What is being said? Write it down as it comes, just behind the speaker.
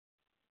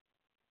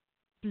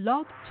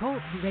Blog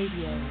Talk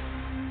Radio.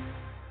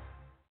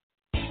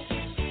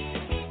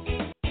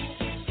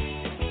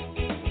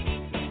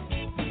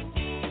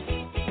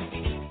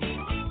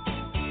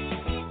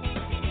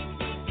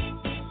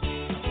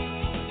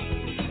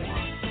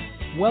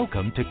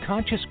 Welcome to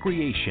Conscious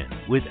Creation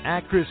with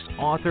actress,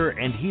 author,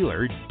 and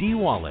healer Dee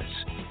Wallace.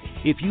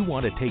 If you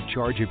want to take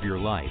charge of your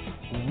life,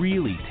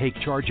 really take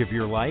charge of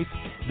your life,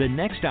 the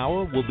next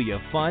hour will be a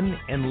fun,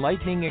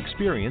 enlightening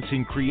experience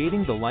in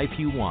creating the life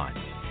you want.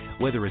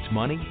 Whether it's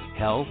money,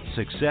 health,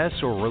 success,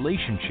 or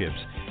relationships,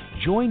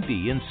 join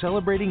Dee in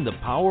celebrating the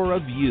power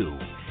of you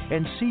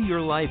and see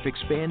your life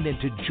expand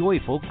into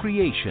joyful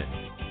creation.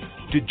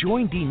 To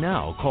join Dee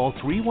now, call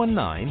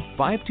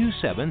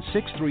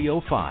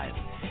 319-527-6305.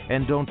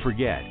 And don't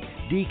forget,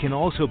 Dee can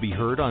also be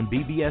heard on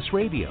BBS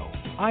Radio,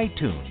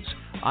 iTunes,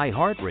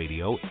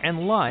 iHeartRadio,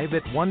 and live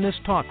at Oneness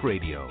Talk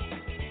Radio.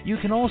 You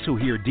can also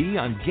hear Dee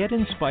on Get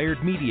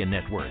Inspired Media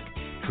Network,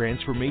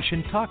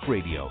 Transformation Talk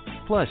Radio,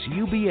 plus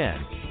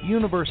UBN,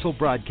 Universal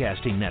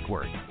Broadcasting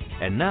Network.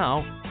 And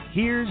now,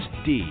 here's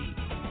Dee.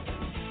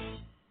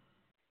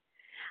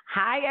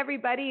 Hi,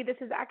 everybody. This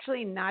is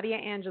actually Nadia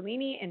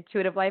Angelini,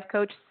 Intuitive Life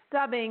Coach,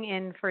 subbing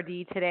in for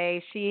Dee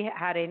today. She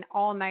had an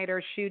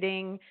all-nighter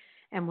shooting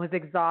and was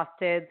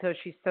exhausted, so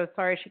she's so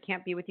sorry she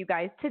can't be with you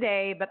guys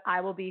today, but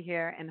I will be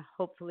here and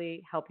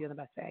hopefully help you in the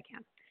best way I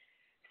can.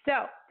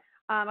 So,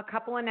 a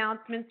couple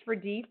announcements for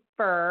Dee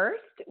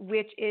first,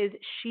 which is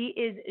she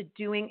is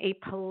doing a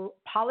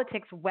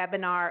politics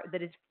webinar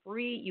that is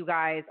free, you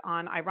guys,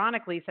 on,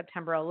 ironically,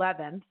 September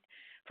 11th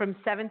from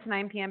 7 to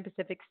 9 p.m.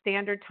 Pacific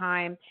Standard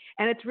Time.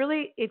 And it's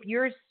really, if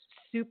you're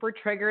super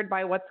triggered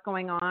by what's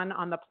going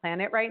on the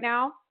planet right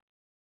now,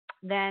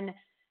 then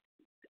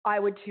I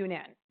would tune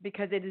in,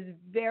 because it is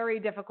very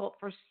difficult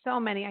for so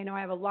many. I know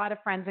I have a lot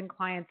of friends and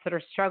clients that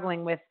are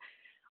struggling with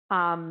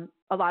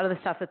a lot of the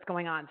stuff that's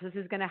going on. So this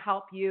is going to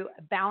help you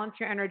balance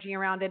your energy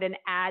around it and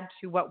add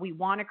to what we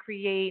want to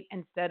create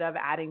instead of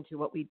adding to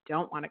what we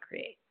don't want to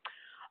create.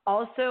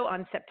 Also,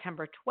 on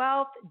September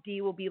 12th,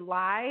 Dee will be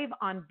live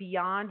on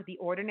Beyond the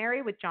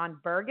Ordinary with John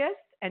Burgess,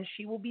 and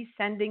she will be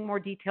sending more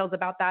details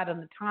about that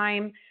and the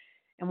time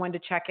and when to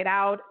check it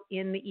out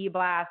in the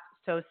e-blast.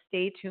 So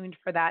stay tuned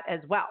for that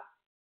as well.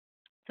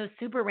 So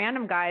super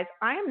random, guys.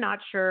 I am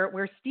not sure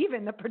where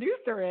Steven, the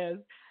producer, is.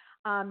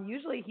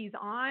 Usually he's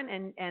on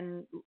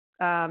and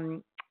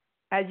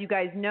as you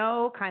guys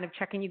know, kind of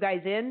checking you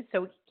guys in.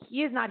 So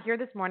he is not here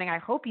this morning. I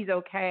hope he's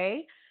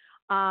okay.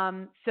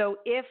 So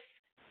if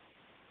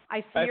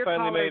I see your caller. I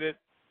finally made it.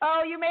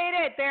 Oh, you made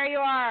it. There you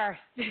are.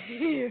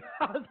 I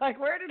was like,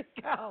 where did it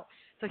go?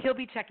 So he'll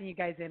be checking you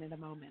guys in a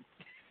moment.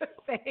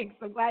 Thanks.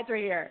 I'm glad you're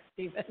here,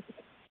 Steven.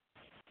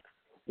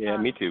 Yeah,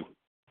 me too.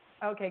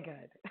 Okay,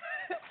 good.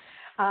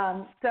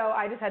 So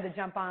I just had to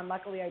jump on.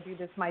 Luckily, I do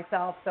this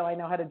myself, so I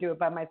know how to do it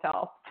by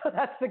myself. So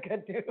that's the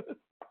good news.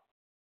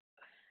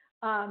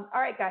 All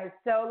right, guys.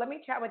 So let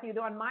me chat with you.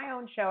 On my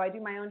own show, I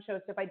do my own show.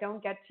 So if I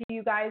don't get to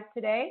you guys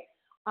today,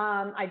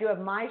 I do have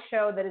my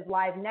show that is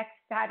live next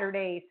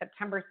Saturday,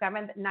 September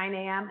 7th at 9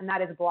 a.m., and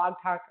that is Blog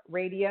Talk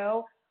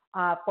Radio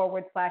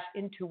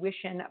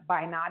 /Intuition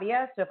by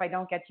Nadia. So if I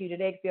don't get to you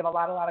today, because we have a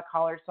lot of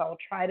callers, so I'll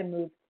try to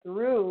move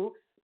through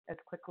as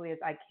quickly as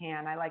I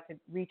can. I like to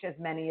reach as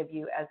many of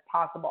you as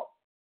possible.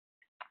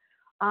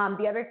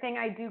 The other thing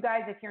I do,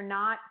 guys, if you're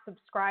not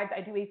subscribed,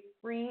 I do a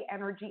free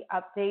energy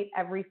update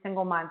every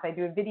single month. I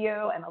do a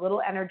video and a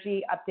little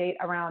energy update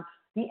around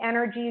the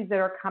energies that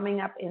are coming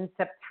up in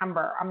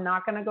September. I'm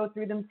not going to go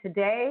through them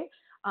today,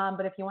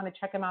 but if you want to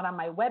check them out on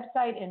my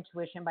website,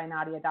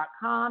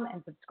 intuitionbynadia.com,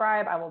 and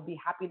subscribe, I will be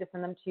happy to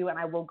send them to you, and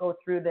I will go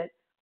through that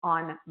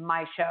on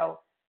my show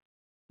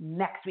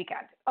next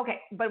weekend. Okay,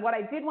 but what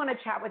I did want to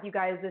chat with you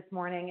guys this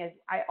morning is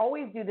I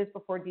always do this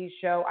before Dee's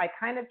show. I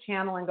kind of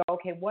channel and go,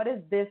 okay, what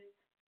does this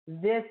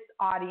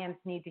audience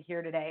need to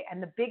hear today?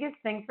 And the biggest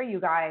thing for you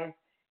guys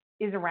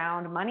is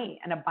around money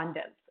and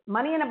abundance.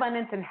 Money and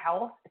abundance and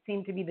health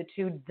seem to be the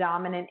two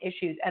dominant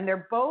issues, and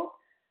they're both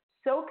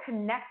so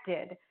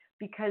connected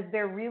because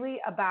they're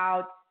really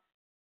about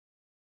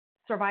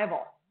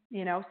survival,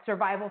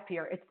 survival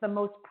fear. It's the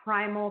most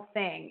primal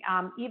thing.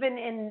 Even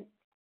in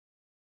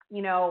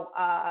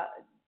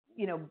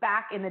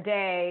back in the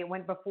day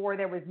before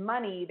there was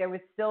money, there was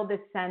still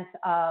this sense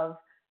of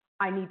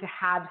I need to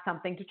have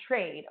something to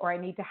trade, or I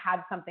need to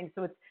have something.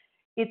 So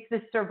it's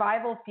the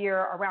survival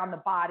fear around the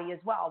body as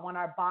well. When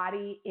our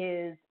body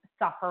is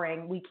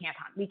suffering, we can't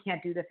hunt. We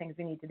can't do the things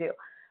we need to do.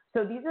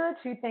 So these are the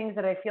two things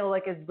that I feel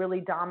like is really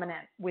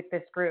dominant with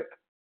this group.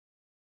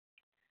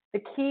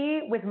 The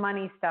key with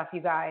money stuff,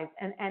 you guys,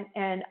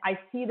 and I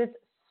see this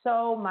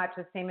so much,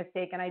 the same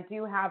mistake, and I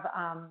do have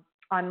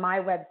on my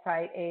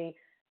website a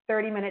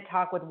 30-minute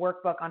talk with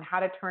workbook on how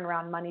to turn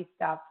around money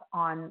stuff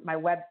on my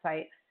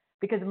website,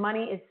 because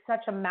money is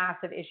such a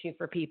massive issue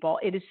for people.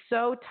 It is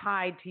so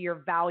tied to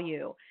your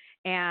value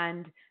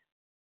and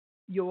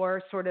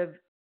your sort of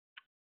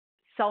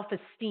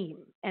self-esteem.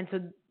 And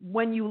so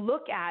when you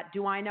look at,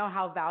 do I know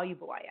how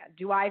valuable I am?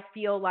 Do I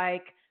feel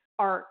like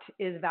art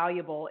is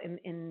valuable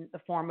in the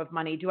form of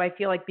money? Do I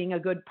feel like being a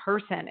good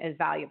person is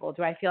valuable?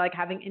 Do I feel like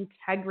having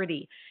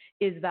integrity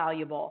is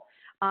valuable?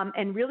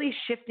 And really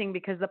shifting,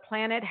 because the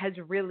planet has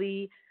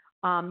really,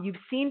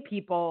 you've seen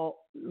people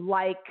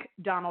like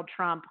Donald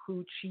Trump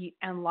who cheat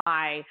and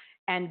lie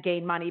and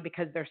gain money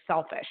because they're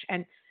selfish.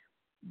 And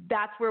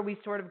that's where we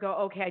sort of go,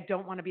 okay, I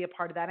don't want to be a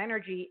part of that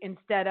energy,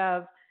 instead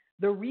of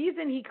the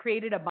reason he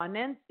created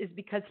abundance is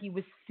because he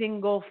was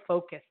single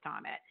focused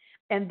on it.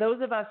 And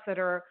those of us that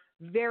are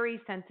very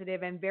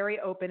sensitive and very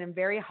open and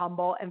very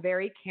humble and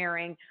very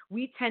caring,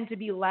 we tend to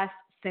be less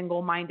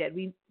single-minded.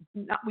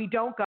 We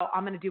don't go,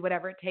 I'm going to do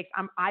whatever it takes.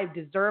 I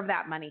deserve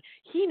that money.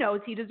 He knows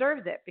he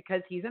deserves it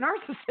because he's a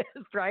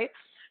narcissist, right?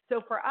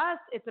 So for us,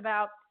 it's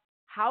about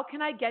how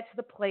can I get to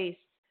the place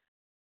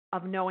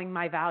of knowing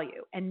my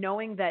value and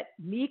knowing that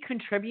me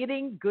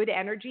contributing good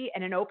energy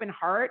and an open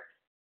heart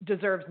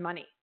deserves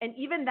money. And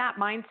even that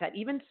mindset,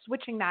 even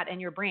switching that in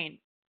your brain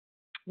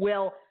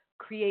will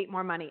create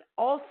more money.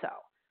 Also,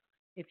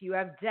 if you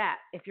have debt,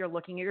 if you're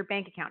looking at your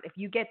bank account, if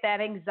you get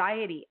that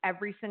anxiety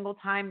every single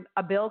time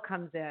a bill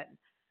comes in,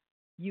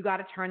 you got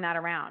to turn that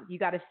around. You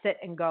got to sit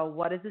and go,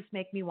 what does this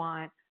make me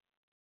want?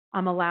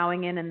 I'm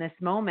allowing in this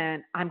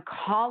moment. I'm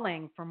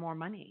calling for more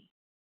money.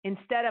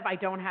 Instead of I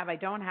don't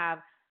have,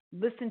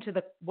 listen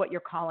to what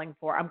you're calling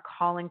for. I'm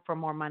calling for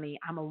more money.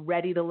 I'm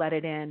ready to let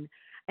it in.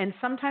 And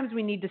sometimes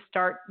we need to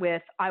start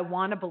with, I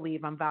want to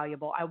believe I'm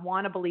valuable. I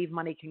want to believe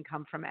money can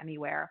come from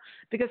anywhere,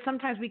 because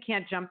sometimes we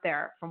can't jump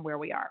there from where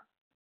we are.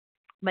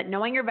 But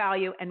knowing your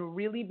value and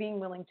really being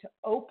willing to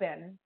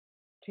open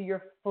to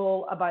your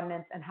full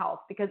abundance and health,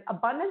 because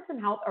abundance and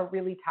health are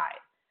really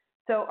tied.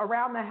 So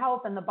around the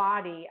health and the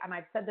body, and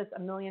I've said this a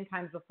million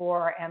times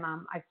before, and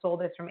I stole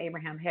this from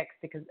Abraham Hicks,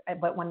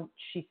 but when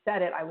she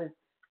said it, I was,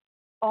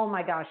 oh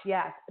my gosh,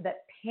 yes,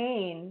 that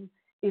pain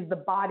is the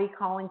body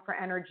calling for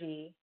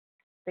energy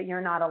that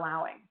you're not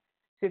allowing.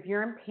 So if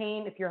you're in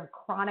pain, if you're in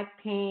chronic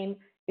pain,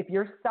 if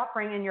you're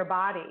suffering in your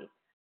body,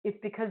 it's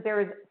because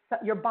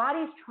your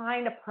body's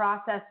trying to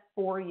process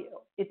for you.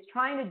 It's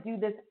trying to do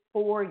this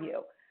for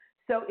you.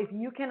 So if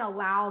you can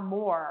allow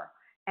more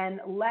and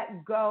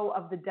let go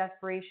of the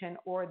desperation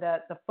or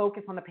the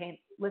focus on the pain.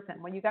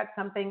 Listen, when you got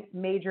something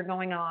major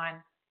going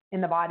on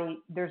in the body,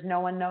 there's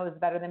no one knows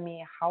better than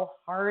me how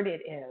hard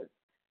it is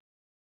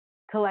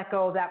to let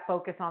go of that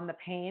focus on the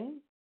pain.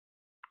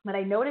 But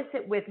I notice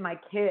it with my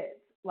kids.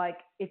 Like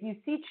if you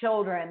see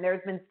children, there's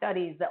been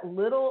studies that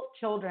little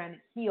children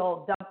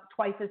heal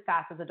twice as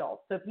fast as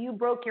adults. So if you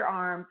broke your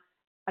arm,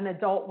 an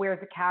adult wears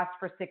a cast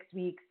for 6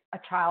 weeks, a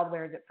child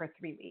wears it for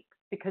 3 weeks,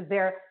 because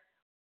their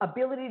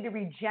ability to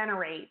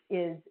regenerate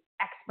is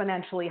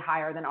exponentially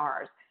higher than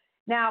ours.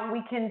 Now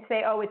we can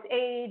say, oh, it's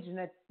age and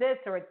it's this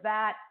or it's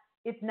that.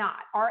 It's not.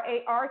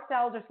 Our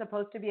cells are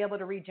supposed to be able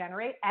to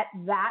regenerate at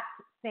that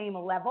same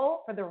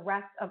level for the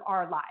rest of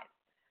our lives.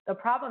 The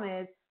problem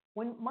is,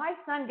 when my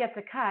son gets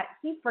a cut,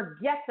 he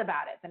forgets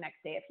about it the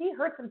next day. If he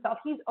hurts himself,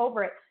 he's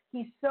over it.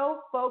 He's so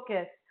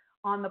focused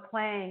on the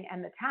playing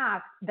and the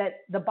task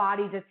that the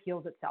body just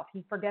heals itself.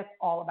 He forgets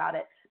all about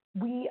it.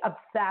 We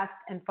obsess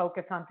and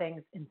focus on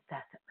things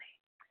incessantly.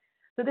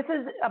 So this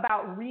is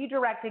about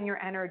redirecting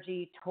your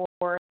energy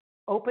toward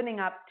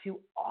opening up to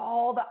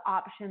all the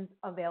options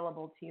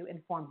available to you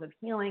in forms of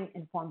healing,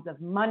 in forms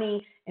of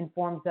money, in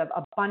forms of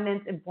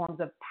abundance, in forms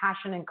of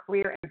passion and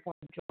career, in forms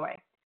of joy.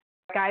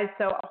 Guys,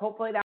 so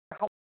hopefully that will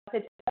help.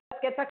 Let's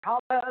get to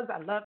callers. I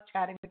love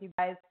chatting with you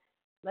guys.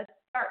 Let's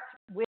start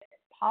with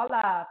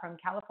Paula from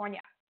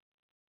California.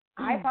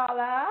 Hi,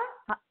 Paula.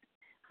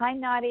 Hi,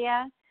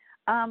 Nadia.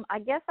 I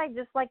guess I'd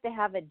just like to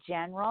have a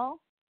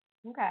general.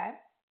 Okay.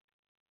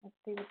 Let's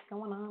see what's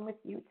going on with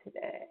you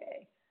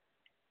today.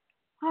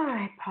 All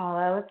right,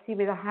 Paula. Let's see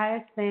the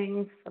highest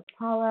things for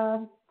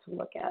Paula to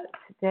look at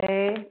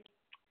today.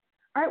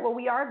 All right. Well,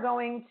 we are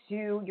going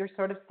to your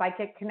sort of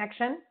psychic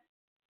connection.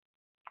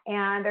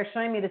 And they're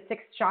showing me the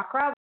sixth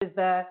chakra, which is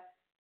the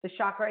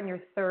chakra in your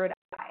third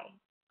eye.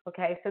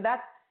 Okay, so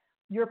that's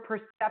your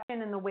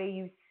perception and the way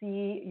you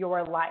see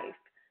your life.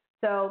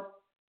 So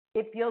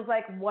it feels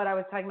like what I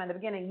was talking about in the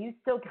beginning, you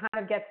still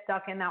kind of get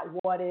stuck in that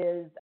what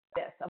is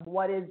this, of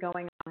what is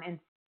going on,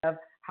 instead of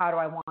how do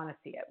I want to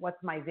see it?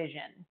 What's my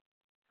vision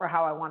for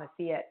how I want to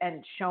see it?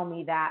 And show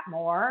me that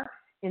more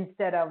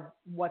instead of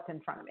what's in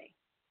front of me.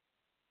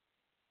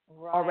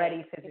 Right.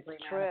 Already physically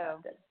it's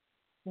manifested.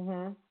 True.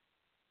 Mm-hmm.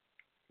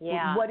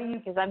 Yeah. What do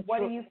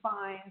you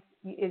find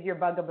is your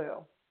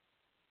bugaboo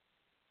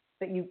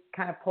that you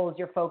kind of pulls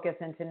your focus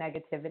into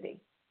negativity?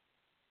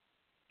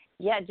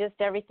 Yeah, just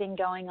everything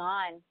going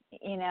on,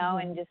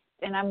 Mm-hmm.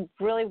 and I'm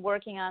really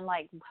working on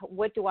like,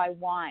 what do I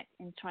want,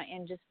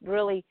 and just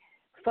really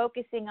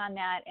focusing on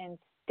that and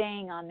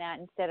staying on that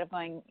instead of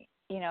going,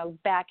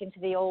 back into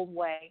the old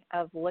way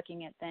of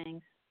looking at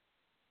things.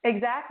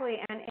 Exactly.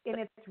 And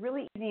it's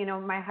really easy.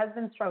 My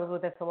husband struggles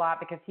with this a lot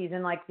because he's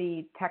in like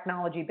the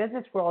technology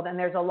business world, and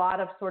there's a lot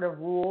of sort of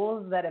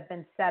rules that have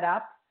been set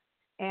up,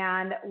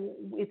 and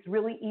it's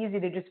really easy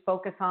to just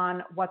focus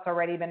on what's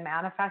already been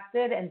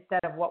manifested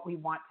instead of what we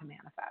want to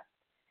manifest.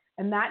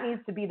 And that needs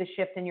to be the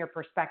shift in your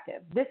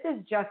perspective. This is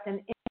just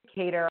an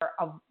indicator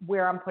of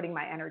where I'm putting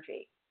my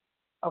energy.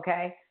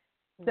 Okay?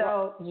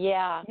 So,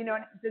 yeah, you know,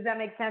 does that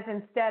make sense?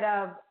 Instead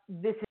of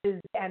this is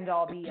the end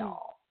all be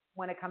all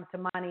when it comes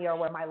to money or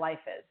where my life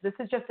is. This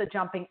is just a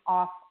jumping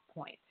off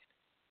point.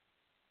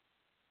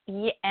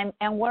 Yeah,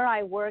 and where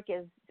I work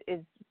is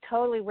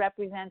totally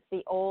represents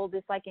the old.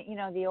 It's like, you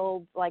know, the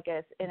old, like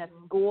in a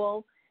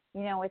school,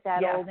 you know, with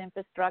that old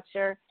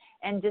infrastructure,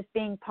 and just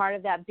being part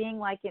of that, being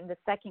like in the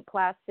second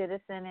class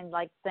citizen and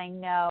like saying,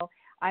 no,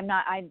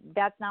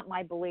 that's not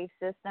my belief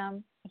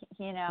system,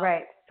 you know.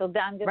 Right. So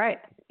I'm just,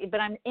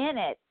 but I'm in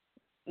it,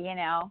 you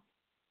know.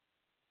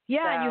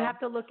 Yeah, so. And you have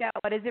to look at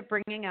what is it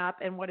bringing up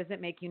and what does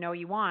it make you know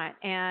you want.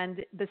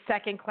 And the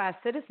second class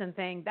citizen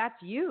thing,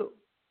 that's you.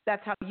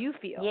 That's how you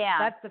feel. Yeah.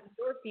 That's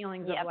your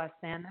feelings of less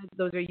than.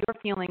 Those are your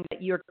feelings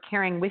that you're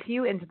carrying with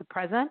you into the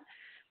present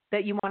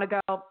that you want to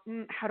go,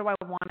 how do I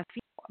want to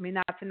feel? I mean,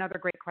 that's another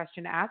great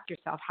question to ask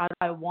yourself. How do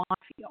I want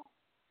to feel?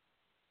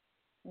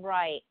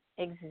 Right.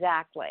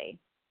 Exactly.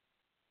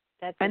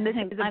 And this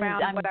is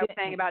around what I was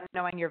saying about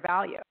knowing your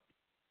value.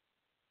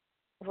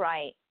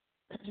 Right.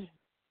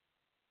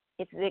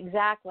 It's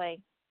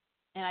exactly.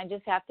 And I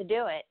just have to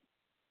do it.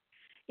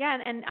 Yeah,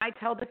 and I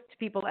tell this to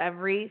people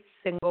every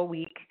single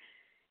week.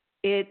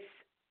 It's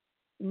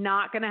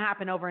not going to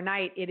happen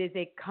overnight. It is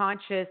a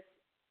conscious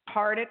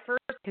part at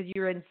first because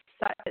you're in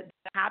such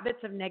habits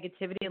of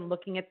negativity and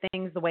looking at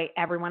things the way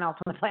everyone else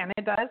on the planet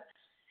does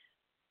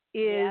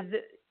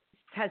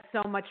has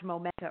so much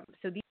momentum.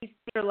 So these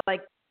are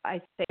like,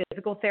 I say,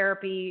 physical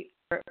therapy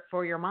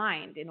for your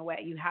mind in a way.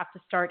 You have to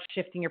start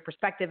shifting your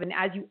perspective. And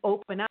as you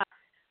open up,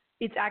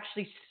 it's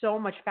actually so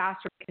much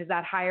faster because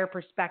that higher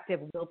perspective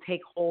will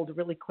take hold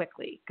really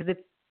quickly because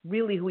it's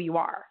really who you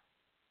are.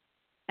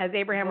 As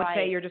Abraham would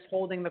say, you're just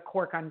holding the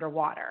cork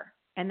underwater.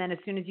 And then as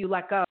soon as you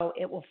let go,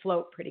 it will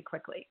float pretty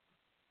quickly.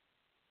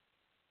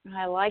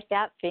 I like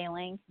that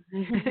feeling.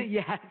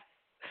 Yes.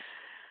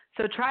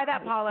 So try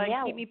that, Paula,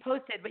 and keep me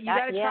posted. But you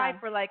got to try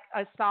for like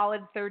a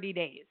solid 30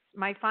 days.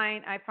 I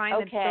find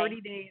that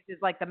 30 days is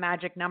like the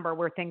magic number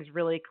where things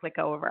really click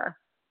over.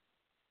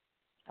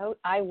 Oh,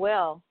 I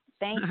will.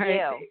 Thank you.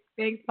 Right.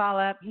 Thanks,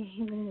 Paula.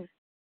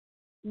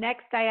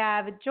 Next, I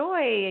have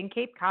Joy in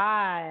Cape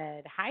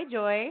Cod. Hi,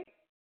 Joy.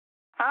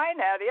 Hi,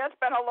 Nadia. It's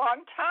been a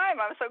long time.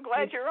 I'm so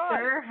glad you're on.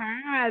 Sure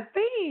has.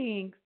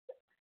 Thanks.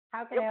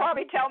 You'll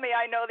probably tell me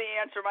I know the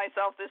answer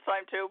myself this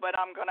time, too, but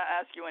I'm going to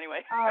ask you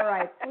anyway. All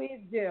right.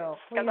 Please do.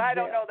 Because I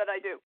don't know that I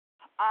do.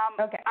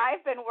 Okay.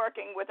 I've been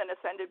working with an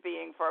ascended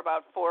being for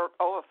about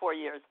over 4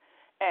 years,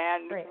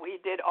 and we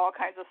did all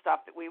kinds of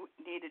stuff that we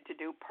needed to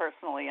do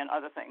personally and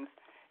other things.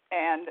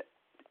 And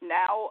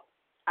now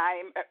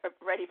I'm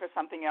ready for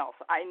something else.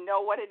 I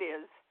know what it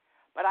is,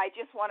 but I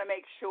just want to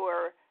make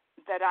sure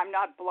that I'm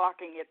not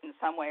blocking it in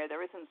some way, or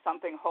there isn't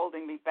something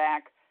holding me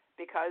back,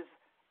 because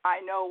I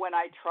know when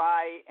I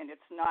try and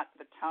it's not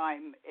the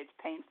time, it's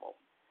painful.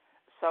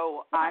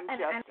 So I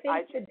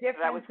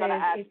was going to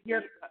ask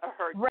her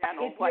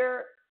channel.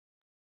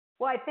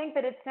 Well, I think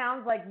that it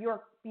sounds like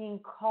you're being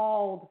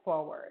called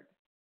forward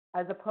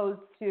as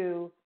opposed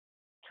to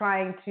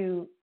trying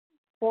to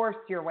force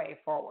your way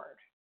forward.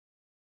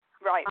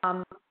 Right.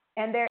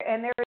 And there,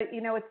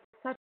 you know, it's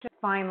such a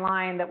fine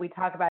line that we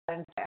talk about,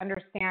 and I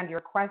understand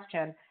your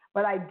question,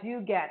 but I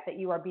do get that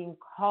you are being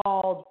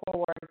called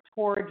forward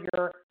toward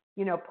your,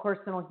 you know,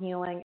 personal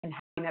healing and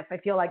happiness. I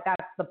feel like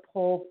that's the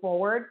pull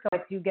forward. So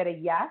I do get a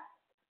yes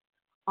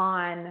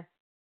on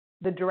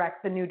the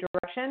new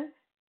direction.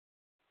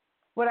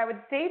 What I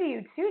would say to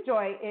you too,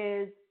 Joy,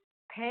 is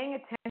paying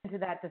attention to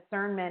that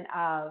discernment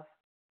of,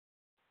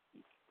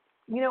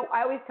 you know,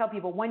 I always tell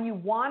people when you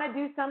want to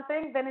do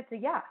something, then it's a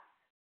yes.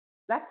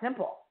 That's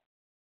simple.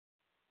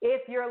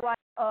 If you're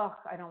like, oh,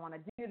 I don't want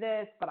to do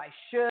this, but I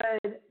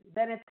should,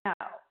 then it's no.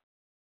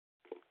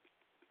 Do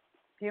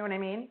you know what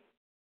I mean?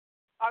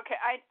 Okay,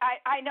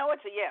 I know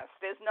it's a yes.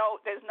 There's no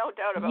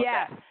doubt about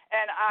that.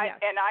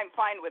 And I'm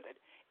fine with it.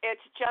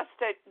 It's just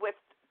that with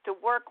the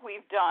work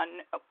we've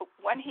done,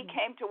 when he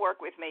came to work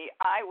with me,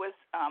 I was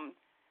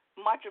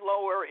much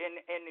lower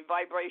in the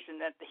vibration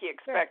that he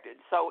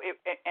expected. Sure.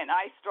 So and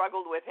I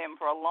struggled with him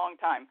for a long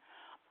time.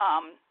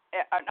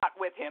 Not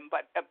with him,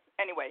 but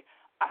anyway.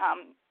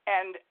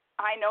 And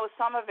I know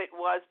some of it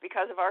was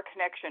because of our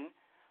connection.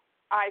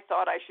 I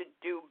thought I should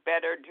do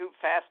better, do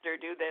faster,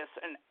 do this,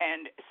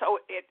 and so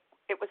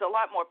it was a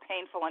lot more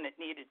painful than it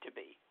needed to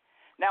be.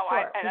 Now,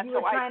 sure.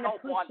 I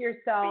don't want to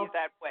be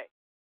that way.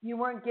 You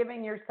weren't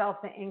giving yourself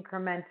the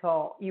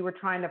incremental. You were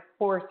trying to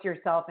force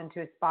yourself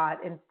into a spot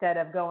instead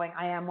of going,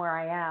 I am where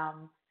I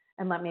am,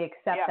 and let me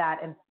accept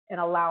that and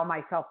allow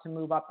myself to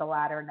move up the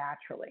ladder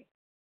naturally.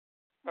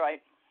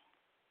 Right.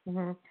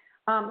 Mm-hmm.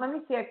 Let me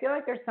see. I feel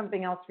like there's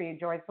something else for you,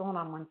 Joy. So hold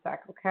on one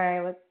sec. Okay,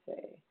 let's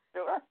see.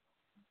 Sure.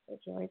 So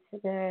Joy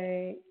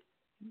today.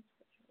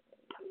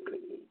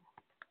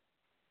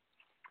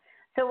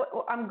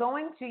 So I'm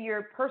going to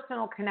your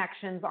personal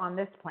connections on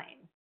this plane.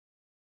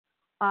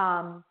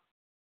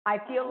 I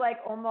feel like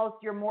almost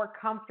you're more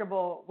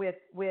comfortable with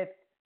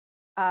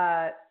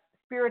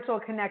spiritual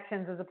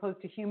connections as opposed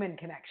to human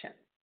connections?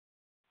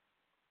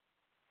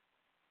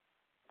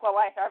 Well,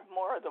 I have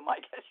more of them, I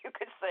guess you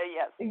could say,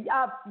 yes.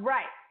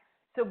 Right.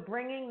 So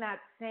bringing that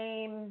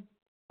same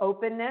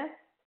openness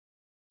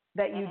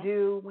that you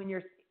do when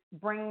you're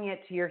bringing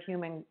it to your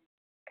human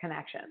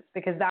connections,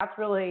 because that's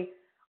really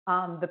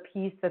the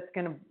piece that's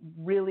going to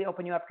really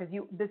open you up, because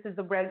you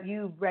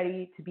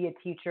ready to be a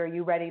teacher,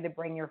 you ready to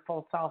bring your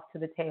full self to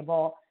the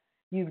table.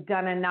 You've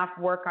done enough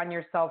work on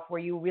yourself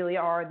where you really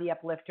are the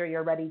uplifter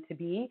you're ready to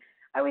be.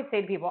 I always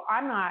say to people,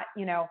 I'm not,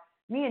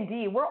 me and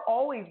Dee, we're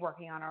always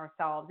working on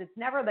ourselves. It's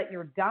never that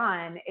you're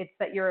done. It's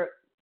that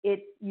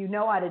you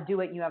know how to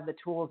do it and you have the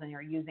tools and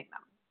you're using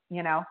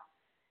them,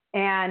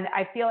 And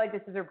I feel like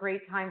this is a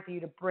great time for you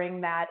to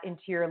bring that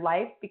into your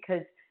life,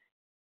 because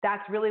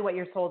that's really what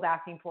your soul's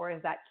asking for,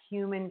 is that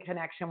human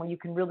connection where you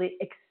can really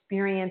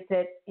experience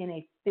it in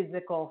a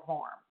physical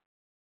form.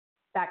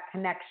 That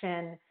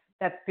connection,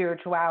 that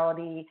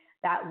spirituality,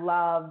 that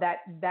love,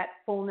 that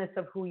fullness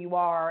of who you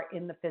are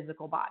in the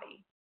physical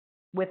body.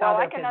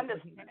 I can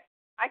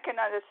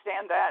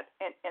understand that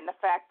in the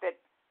fact that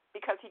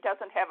because he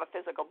doesn't have a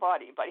physical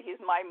body, but he's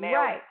my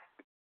male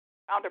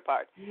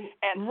counterpart.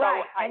 And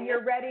and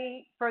you're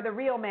ready for the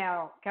real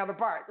male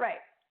counterpart.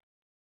 Right.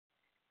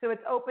 So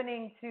it's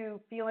opening to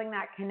feeling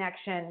that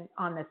connection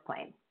on this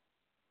plane.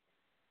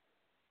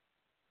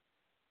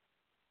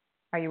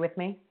 Are you with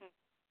me?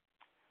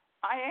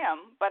 I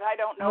am, but I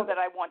don't know that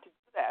I want to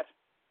do that.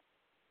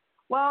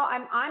 Well,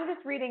 I'm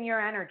just reading your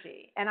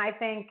energy, and I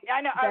think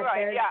I know.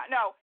 Right? Yeah.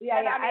 No. Yeah.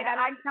 And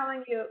I'm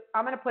telling you,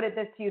 I'm going to put it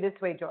to you this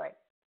way, Joy.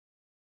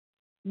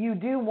 You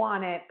do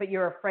want it, but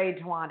you're afraid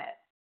to want it,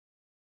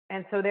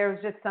 and so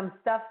there's just some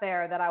stuff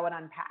there that I would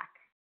unpack,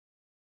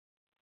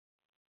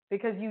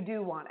 because you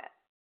do want it.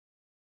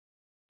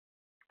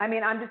 I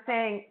mean, I'm just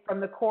saying from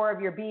the core of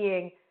your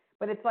being,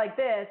 but it's like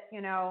this,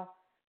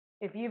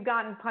 if you've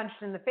gotten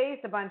punched in the face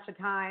a bunch of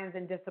times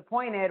and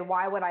disappointed,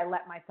 why would I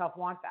let myself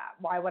want that?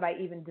 Why would I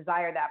even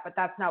desire that? But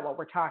that's not what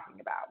we're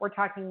talking about. We're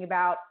talking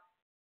about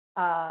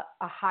a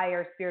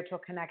higher spiritual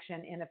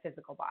connection in a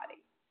physical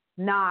body,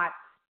 not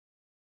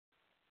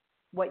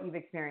what you've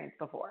experienced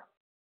before.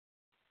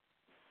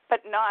 But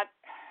not,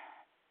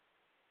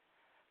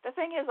 the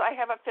thing is, I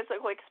have a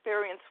physical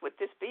experience with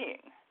this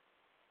being.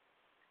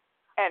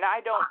 And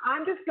I don't.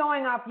 I'm just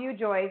going off you,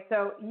 Joy.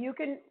 So you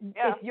can,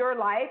 it's your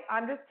life.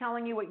 I'm just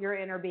telling you what your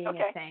inner being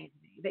is saying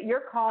to me. That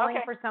you're calling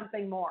for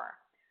something more.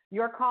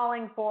 You're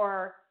calling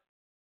for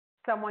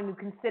someone who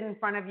can sit in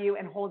front of you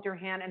and hold your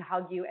hand and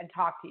hug you and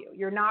talk to you.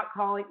 You're not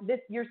calling this.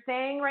 You're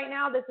saying right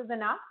now this is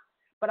enough,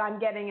 but I'm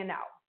getting a no.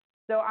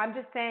 So I'm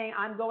just saying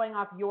I'm going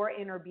off your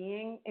inner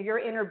being. Your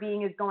inner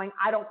being is going,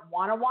 I don't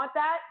want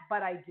that,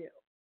 but I do.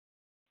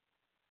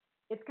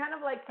 It's kind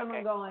of like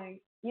someone going,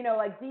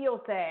 like Dee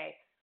will say,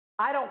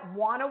 I don't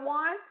want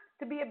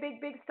to be a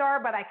big star,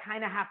 but I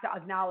kind of have to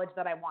acknowledge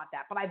that I want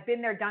that. But I've been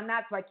there, done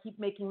that, so I keep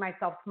making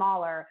myself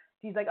smaller.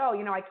 He's like,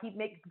 I keep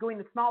going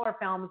to smaller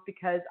films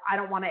because I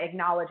don't want to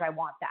acknowledge I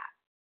want that.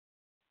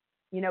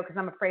 Because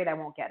I'm afraid I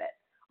won't get it.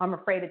 I'm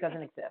afraid it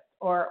doesn't exist,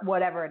 or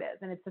whatever it is.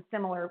 And it's a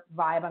similar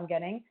vibe I'm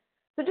getting.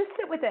 So just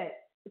sit with it.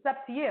 It's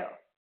up to you.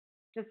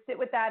 Just sit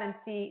with that and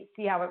see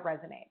how it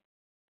resonates.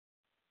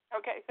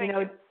 Okay, thank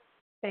you.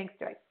 Thanks,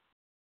 Joyce.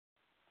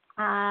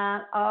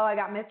 I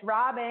got Miss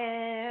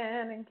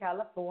Robin in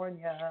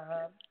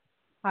California.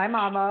 Hi,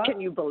 Mama.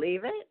 Can you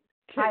believe it?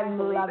 I'm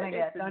loving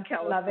it. Don't you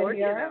love it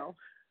here?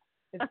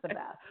 It's the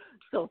best.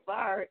 So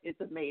far,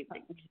 it's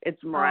amazing.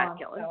 It's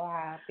miraculous. I'm so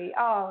happy.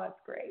 Oh, that's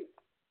great.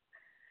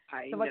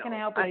 So what can I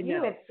help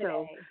you with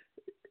today?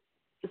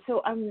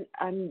 So I'm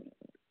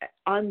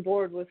on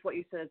board with what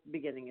you said at the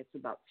beginning. It's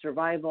about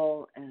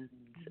survival, and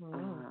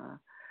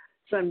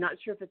so I'm not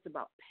sure if it's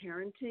about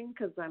parenting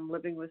because I'm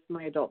living with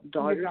my adult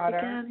daughters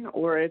again,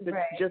 or if it's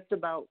just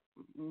about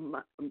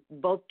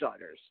both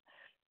daughters,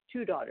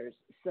 2 daughters.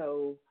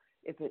 So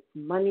if it's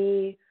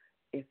money,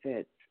 if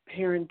it's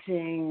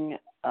parenting,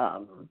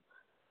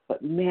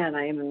 but man,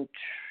 I am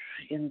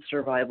in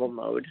survival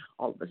mode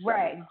all of a sudden.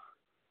 Right.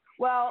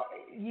 Well,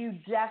 you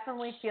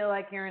definitely feel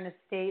like you're in a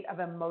state of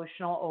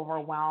emotional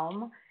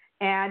overwhelm,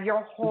 and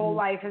your whole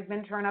life has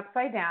been turned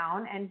upside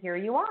down, and here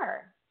you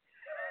are.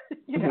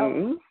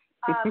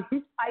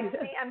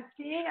 I'm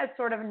seeing a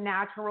sort of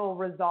natural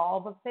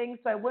resolve of things,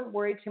 so I wouldn't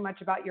worry too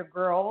much about your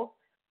girls.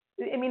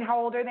 I mean, how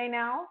old are they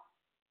now?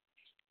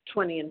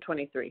 20 and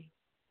 23.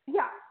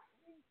 Yeah.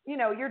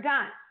 You're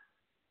done.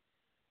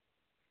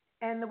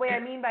 And the way I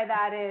mean by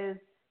that is,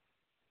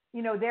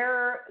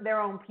 they're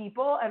their own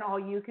people, and all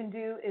you can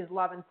do is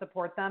love and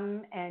support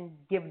them and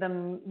give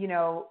them,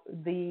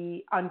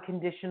 the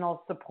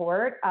unconditional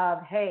support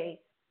of,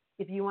 hey,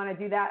 if you want to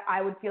do that,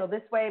 I would feel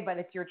this way, but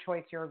it's your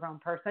choice. You're a grown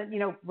person,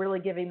 really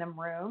giving them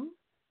room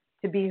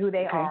to be who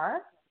they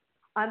are,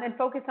 and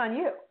focus on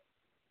you.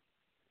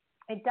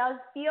 It does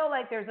feel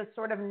like there's a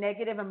sort of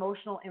negative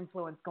emotional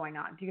influence going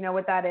on. Do you know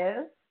what that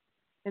is?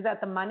 Is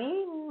that the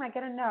money? I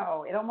get a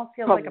no. It almost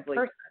feels like a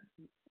person.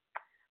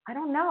 I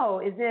don't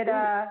know. Is it,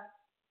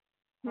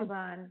 hold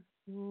on.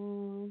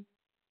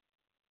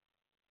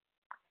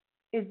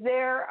 Is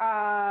there,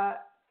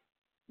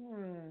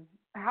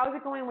 how's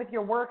it going with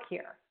your work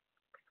here?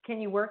 Can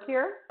you work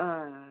here?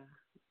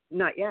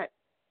 Not yet.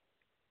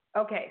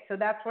 Okay, so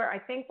that's where I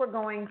think we're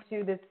going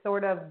to this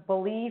sort of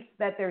belief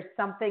that there's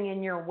something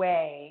in your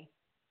way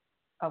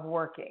of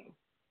working.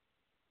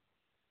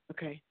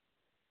 Okay.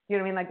 You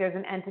know what I mean? Like there's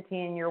an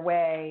entity in your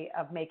way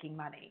of making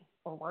money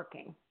or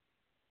working.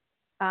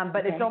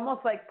 But it's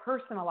almost like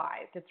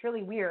personalized. It's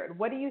really weird.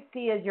 What do you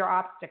see as your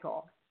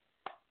obstacle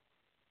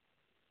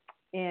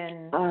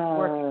in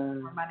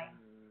working for money?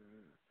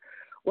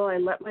 Well, I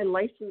let my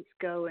license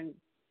go in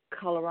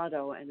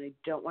Colorado, and I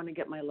don't want to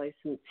get my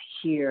license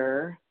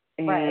here.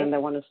 And I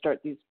want to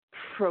start these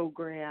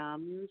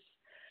programs,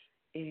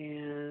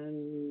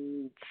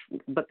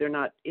 but they're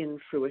not in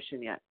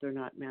fruition yet. They're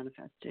not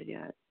manifested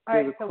yet.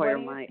 They require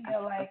my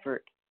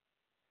effort.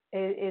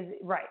 Is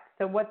right.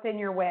 So what's in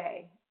your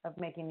way of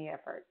making the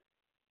effort?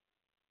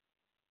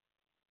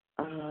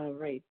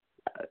 Right.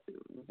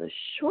 The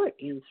short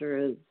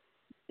answer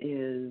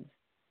is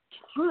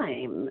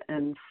time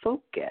and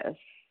focus.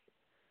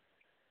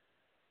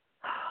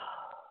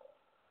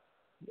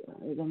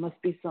 There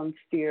must be some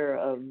fear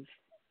of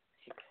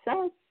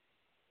success.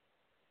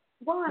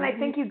 Well, and I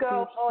think you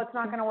go, it's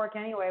not going to work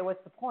anyway.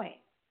 What's the point?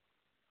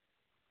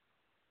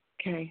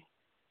 Okay.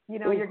 You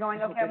know, you're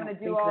going, okay, I'm going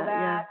to do all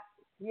that.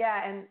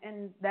 Yeah,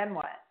 and then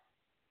what?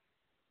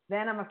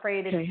 Then I'm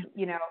afraid it's,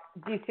 you know,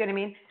 do you see what I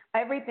mean?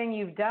 Everything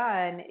you've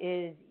done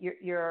is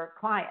your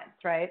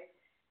clients, right?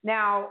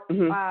 Now,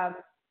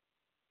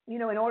 you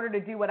know, in order to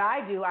do what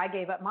I do, I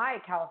gave up my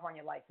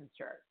California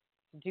licensure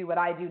to do what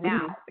I do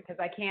now because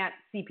I can't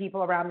see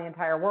people around the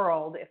entire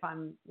world if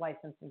I'm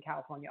licensed in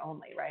California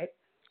only, right?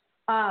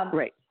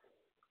 Right.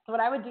 So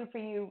what I would do for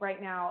you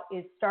right now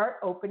is start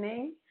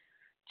opening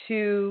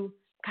to,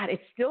 God,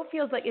 it still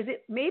feels like,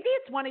 maybe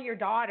it's one of your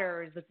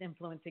daughters that's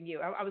influencing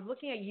you. I was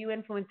looking at you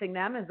influencing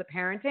them as the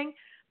parenting,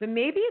 but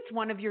maybe it's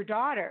one of your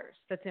daughters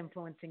that's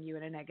influencing you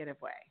in a negative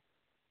way.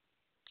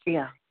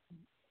 Yeah,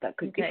 that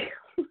could be.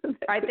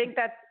 I think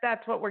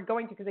that's what we're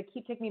going to, because they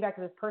keep taking me back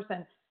to this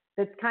person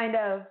that's kind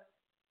of,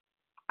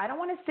 I don't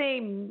want to say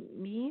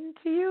mean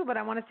to you, but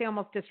I want to say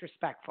almost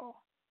disrespectful.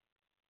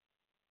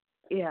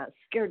 Yeah,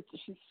 scared.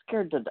 She's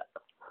scared to death.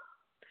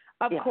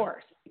 Of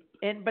course.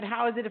 But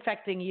how is it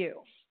affecting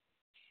you?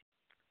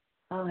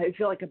 I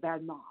feel like a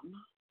bad mom.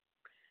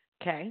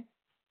 Okay.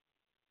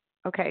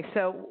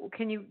 So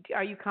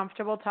are you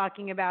comfortable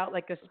talking about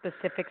like a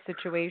specific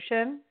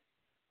situation?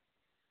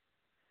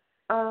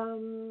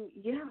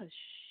 Yeah,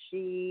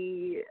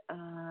 she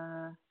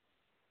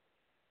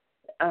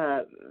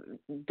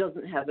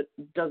doesn't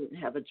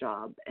have a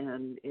job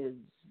and is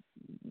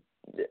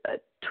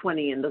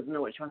 20 and doesn't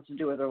know what she wants to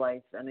do with her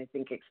life, and I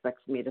think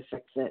expects me to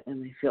fix it,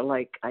 and I feel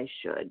like I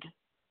should.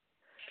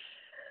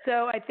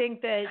 So I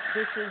think that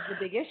this is the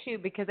big issue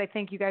because I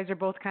think you guys are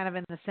both kind of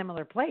in a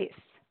similar place.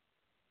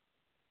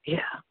 Yeah.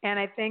 And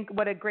I think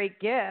what a great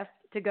gift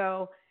to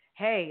go,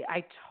 hey,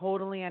 I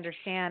totally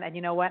understand. And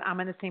you know what? I'm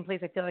in the same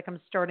place. I feel like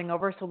I'm starting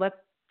over. So let's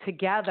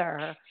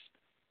together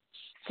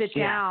sit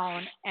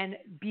down and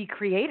be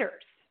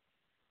creators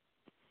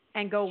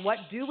and go, what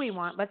do we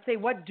want? Let's say,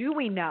 what do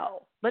we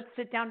know? Let's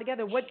sit down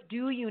together. What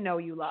do you know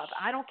you love?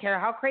 I don't care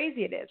how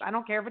crazy it is. I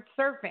don't care if it's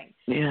surfing.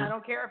 I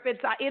don't care if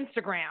it's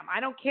Instagram. I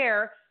don't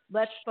care.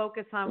 Let's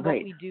focus on what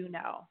we do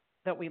know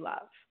that we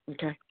love.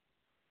 Okay.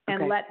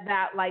 And let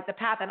that light the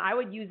path. And I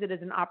would use it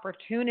as an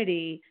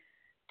opportunity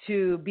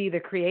to be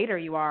the creator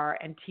you are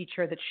and teach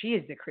her that she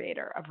is the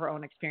creator of her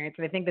own experience.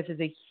 And I think this is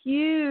a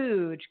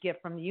huge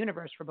gift from the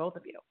universe for both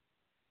of you.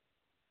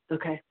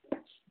 Okay.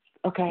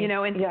 You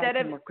know, instead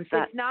of,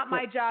 it's not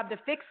my job to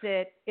fix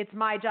it, it's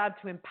my job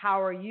to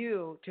empower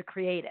you to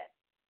create it.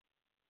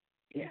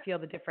 You feel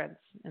the difference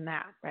in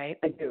that, right?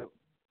 I do.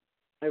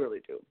 I really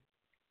do.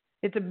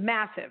 It's a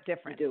massive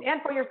difference.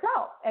 And for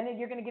yourself. And then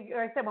you're going to give,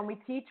 like I said, when we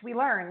teach, we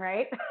learn,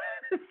 right?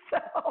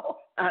 So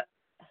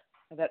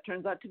that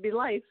turns out to be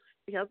life.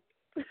 Yep.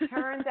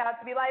 Turns out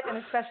to be life, and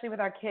especially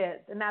with our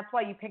kids. And that's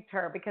why you picked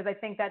her, because I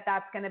think that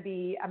that's going to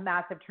be a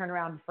massive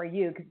turnaround for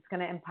you, because it's going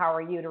to empower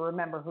you to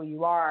remember who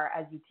you are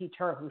as you teach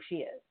her who she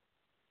is.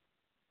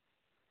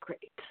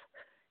 Great.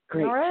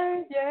 All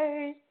right.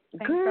 Yay.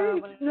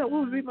 Great. That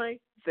will be my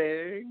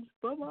thanks.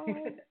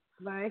 Bye-bye.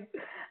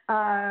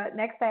 Bye.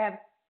 Next I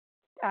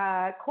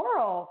have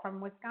Coral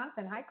from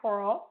Wisconsin. Hi,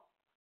 Coral.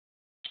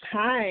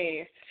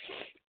 Hi.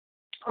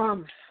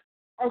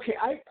 Okay,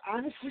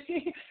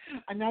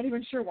 I'm not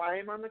even sure why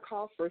I'm on the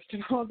call, first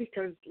of all,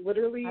 because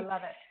literally I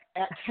love it.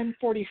 At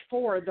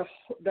 10:44,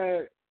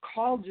 the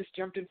call just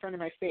jumped in front of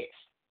my face.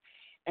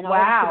 And all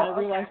wow. of a sudden I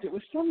realized it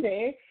was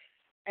Sunday,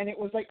 and it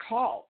was like,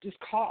 just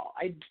call.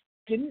 I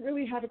didn't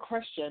really have a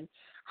question.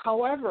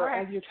 However,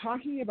 as you're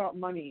talking about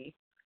money,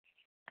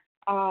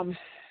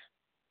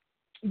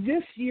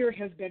 this year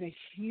has been a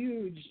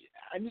huge,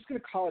 I'm just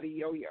going to call it a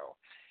yo-yo.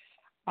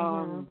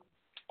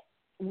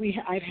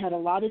 I've had a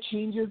lot of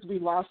changes. We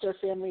lost our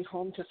family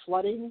home to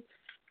flooding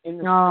in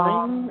the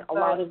spring. A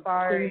lot of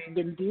things have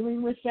been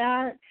dealing with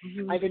that.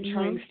 I've been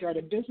trying to start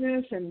a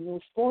business and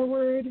move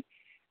forward.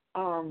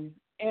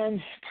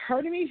 And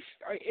part of me,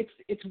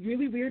 it's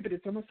really weird, but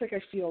it's almost like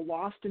I feel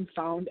lost and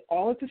found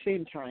all at the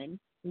same time.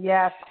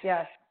 Yes,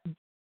 yes.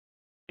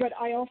 But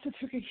I also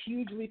took a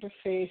huge leap of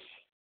faith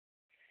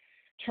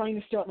trying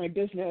to start my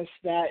business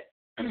that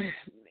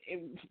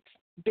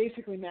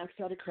basically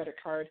maxed out a credit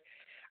card.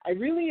 I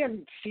really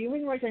am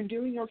feeling like I'm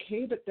doing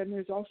okay, but then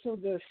there's also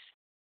this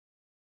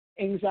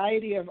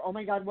anxiety of, oh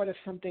my God, what if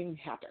something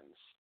happens?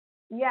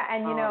 Yeah,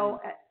 and you know,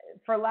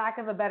 for lack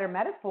of a better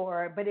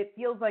metaphor, but it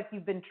feels like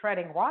you've been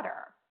treading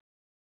water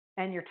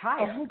and you're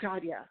tired. Oh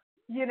God, yeah.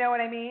 You know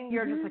what I mean?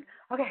 You're just like,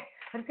 okay,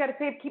 I just got to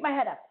keep my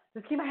head up.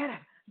 Just keep my head up.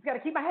 Just got to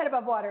keep my head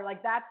above water.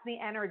 Like that's the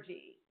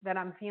energy that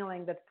I'm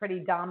feeling that's pretty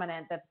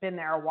dominant, that's been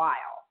there a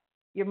while.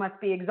 You must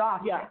be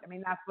exhausted. Yeah. I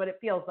mean, that's what it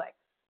feels like.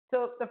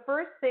 So the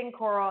first thing,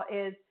 Coral,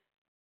 is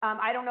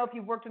I don't know if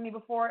you've worked with me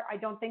before. I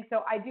don't think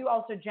so. I do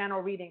also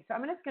general reading. So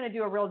I'm just going to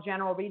do a real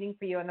general reading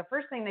for you. And the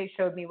first thing they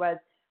showed me was,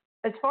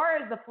 as far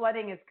as the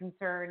flooding is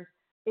concerned,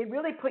 it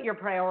really put your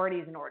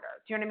priorities in order.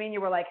 Do you know what I mean? You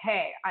were like,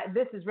 hey,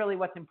 this is really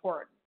what's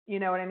important. You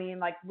know what I mean?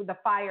 Like with the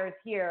fires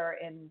here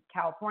in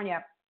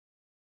California,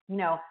 you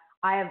know,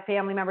 I have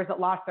family members that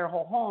lost their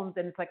whole homes,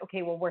 and it's like,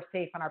 okay, well, we're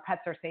safe and our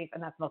pets are safe,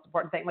 and that's the most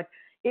important thing. Like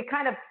it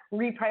kind of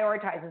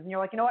reprioritizes, and you're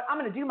like, you know what? I'm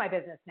going to do my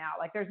business now.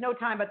 Like there's no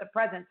time but the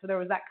present. So there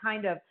was that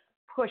kind of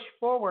push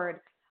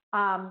forward.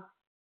 But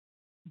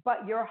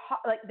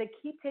like they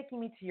keep taking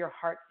me to your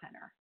heart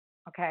center.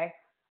 Okay.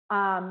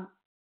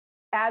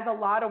 As a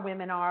lot of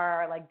women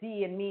are, like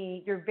Dee and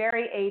me, you're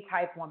very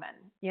A-type woman.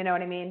 You know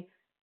what I mean?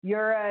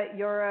 You're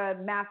a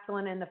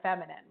masculine and the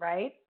feminine,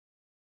 right?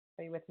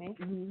 Are you with me?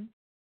 Mm-hmm.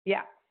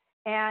 Yeah.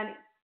 And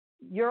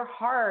your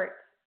heart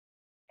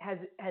has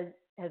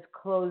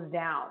closed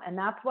down. And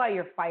that's why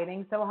you're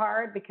fighting so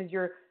hard, because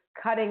you're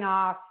cutting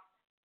off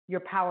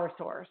your power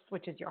source,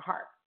 which is your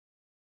heart.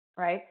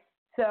 Right?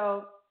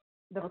 So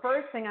the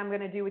first thing I'm going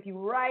to do with you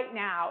right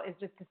now is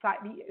just decide.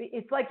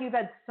 It's like you've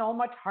had so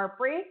much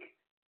heartbreak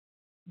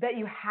that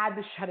you had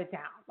to shut it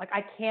down. Like,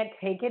 I can't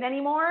take it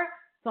anymore,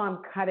 so I'm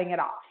cutting it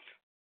off.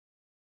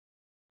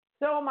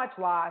 So much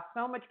loss,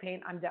 so much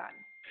pain, I'm done.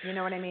 You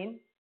know what I mean?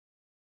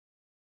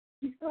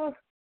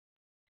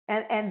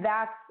 And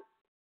that's,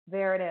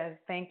 there it is.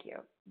 Thank you.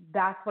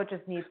 That's what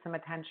just needs some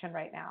attention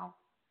right now,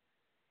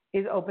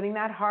 is opening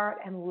that heart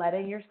and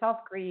letting yourself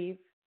grieve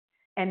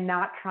and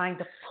not trying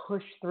to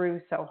push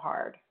through so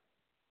hard.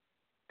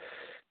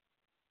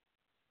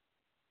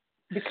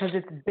 Because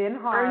it's been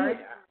hard.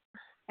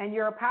 And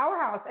you're a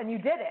powerhouse, and you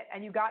did it,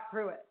 and you got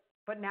through it.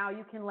 But now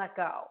you can let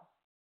go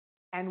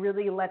and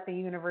really let the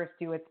universe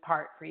do its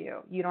part for you.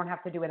 You don't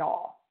have to do it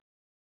all.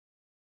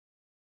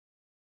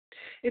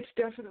 It's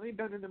definitely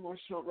been an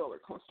emotional roller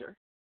coaster.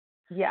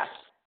 Yes,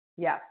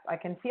 I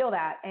can feel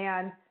that.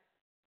 And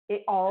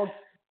it all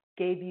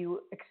gave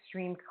you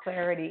extreme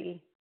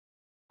clarity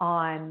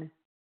on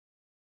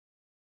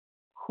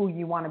who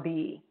you want to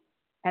be.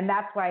 And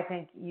that's why I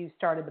think you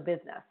started the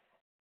business.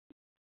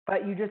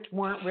 But you just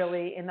weren't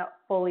really in the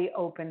fully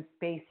open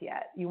space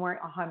yet. You weren't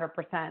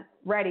 100%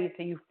 ready,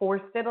 so you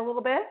forced it a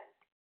little bit.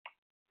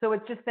 So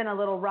it's just been a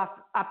little rough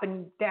up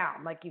and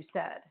down, like you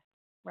said,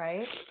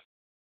 right?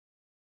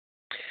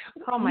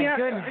 Oh my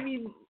goodness. I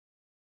mean,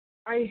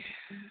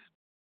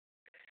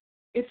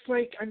 it's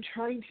like I'm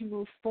trying to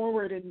move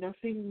forward and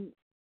nothing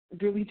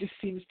really just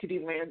seems to be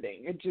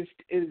landing. It just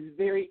is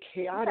very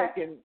chaotic.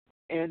 Okay.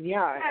 And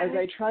as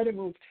I try to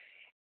move,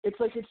 it's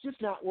like it's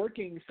just not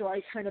working, so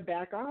I kind of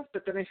back off,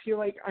 but then I feel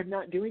like I'm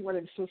not doing what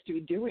I'm supposed to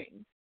be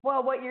doing.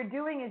 Well, what you're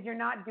doing is you're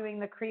not doing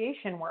the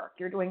creation work.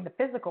 You're doing the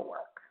physical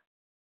work.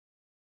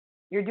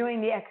 You're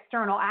doing the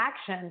external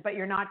action, but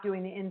you're not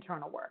doing the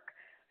internal work.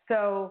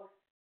 So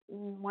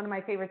one of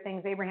my favorite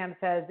things Abraham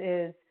says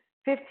is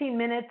 15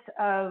 minutes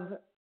of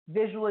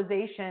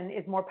visualization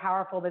is more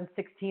powerful than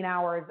 16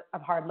 hours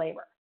of hard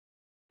labor.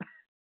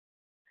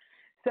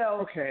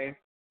 So okay.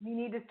 You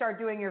need to start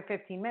doing your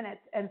 15 minutes.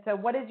 And so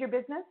what is your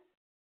business?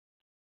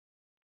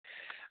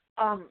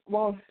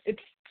 Well,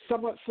 it's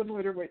somewhat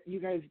similar to what you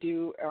guys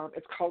do.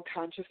 It's called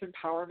Conscious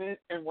Empowerment.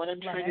 And what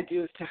I'm trying to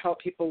do is to help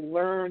people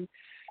learn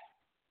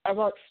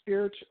about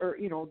spiritual or,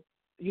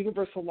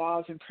 universal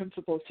laws and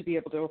principles to be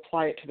able to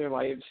apply it to their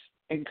lives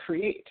and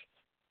create.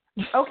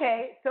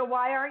 Okay. So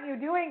why aren't you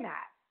doing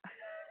that?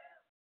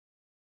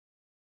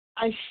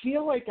 I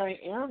feel like I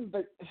am,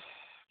 but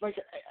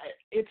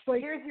it's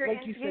like, here's your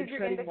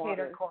indicator,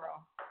 water.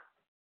 Coral.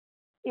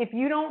 If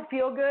you don't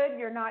feel good,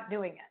 you're not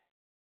doing it.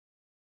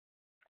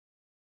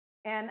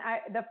 And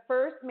the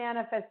first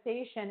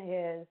manifestation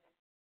is,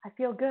 I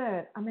feel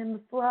good. I'm in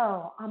the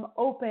flow. I'm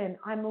open.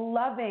 I'm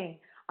loving.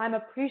 I'm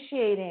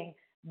appreciating.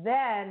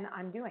 Then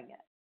I'm doing it.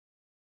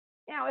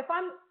 Now, if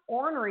I'm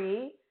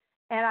ornery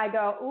and I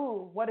go,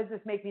 ooh, what does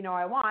this make me know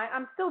I want?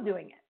 I'm still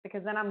doing it,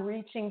 because then I'm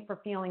reaching for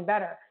feeling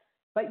better.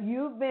 But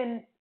you've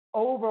been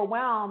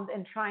overwhelmed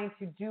and trying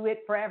to do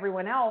it for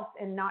everyone else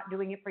and not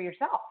doing it for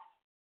yourself.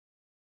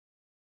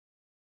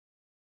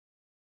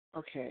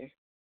 Okay.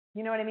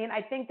 You know what I mean?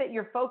 I think that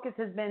your focus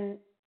has been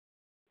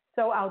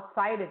so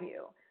outside of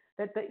you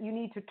that you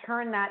need to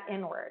turn that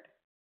inward.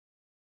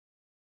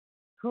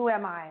 Who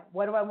am I?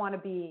 What do I want to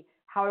be?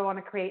 How do I want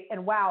to create?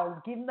 And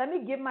wow, let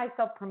me give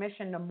myself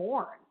permission to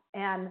mourn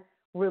and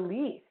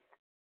release,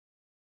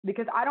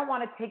 because I don't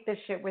want to take this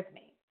shit with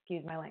me.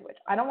 Excuse my language.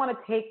 I don't want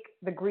to take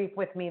the grief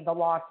with me, the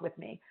loss with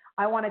me.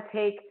 I want to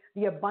take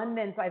the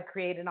abundance I've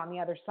created on the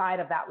other side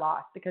of that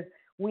loss, because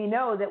we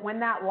know that when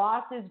that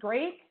loss is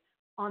great,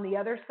 on the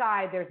other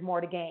side, there's more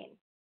to gain.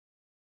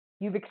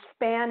 You've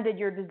expanded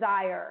your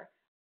desire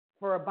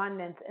for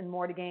abundance and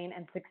more to gain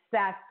and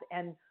success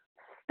and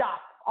stuff.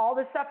 All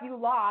the stuff you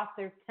lost,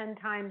 there's 10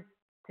 times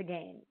to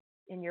gain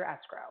in your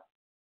escrow.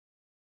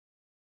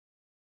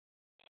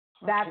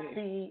 Okay. That's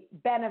the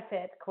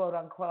benefit, quote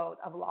unquote,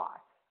 of loss,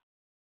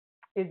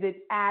 is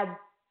it adds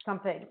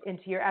something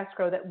into your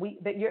escrow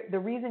the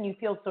reason you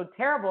feel so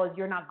terrible is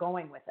you're not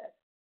going with it.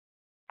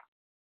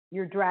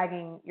 You're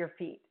dragging your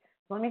feet.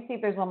 So let me see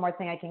if there's one more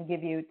thing I can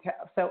give you.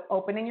 So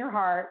opening your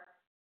heart,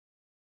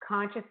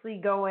 consciously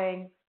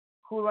going,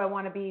 who do I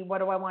want to be? What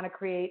do I want to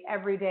create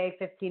every day,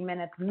 15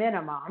 minutes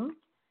minimum?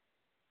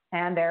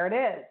 And there it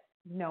is,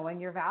 knowing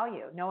your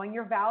value. Knowing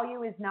your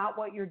value is not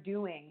what you're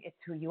doing, it's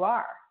who you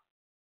are.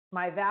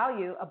 My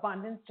value,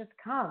 abundance just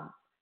comes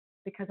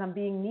because I'm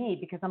being me,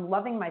 because I'm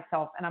loving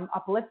myself, and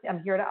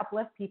I'm here to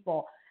uplift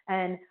people.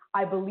 And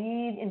I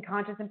believe in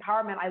conscious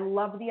empowerment. I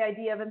love the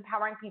idea of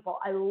empowering people.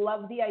 I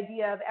love the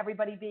idea of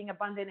everybody being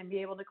abundant and be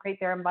able to create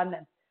their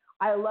abundance.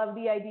 I love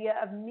the idea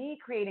of me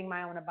creating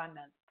my own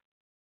abundance.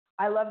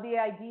 I love the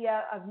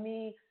idea of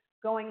me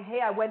going, hey,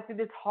 I went through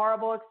this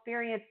horrible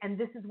experience and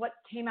this is what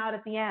came out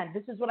at the end.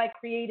 This is what I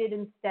created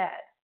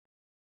instead.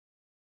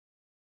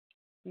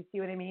 You see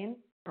what I mean?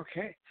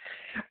 Okay.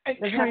 I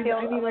think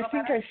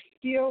I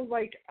feel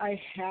like I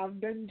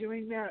have been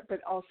doing that, but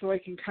also I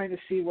can kind of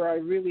see where I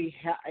really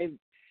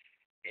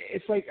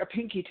it's like a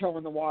pinky toe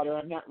in the water.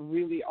 I'm not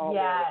really all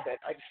there with it.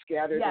 I'm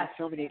scattered in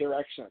so many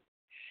directions.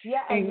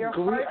 Yeah, and your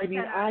heart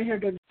I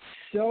have been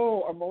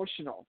so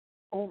emotional.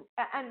 And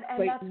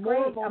like that's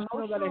more great.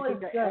 Emotional than I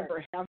think I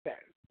ever have been.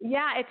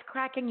 Yeah, it's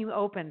cracking you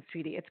open,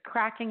 sweetie. It's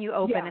cracking you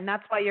open. And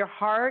that's why your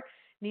heart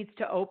needs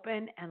to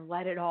open and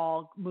let it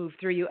all move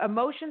through you.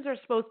 Emotions are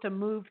supposed to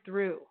move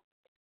through,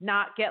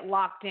 not get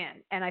locked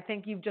in. And I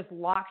think you've just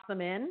locked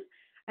them in.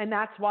 And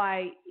that's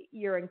why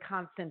you're in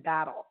constant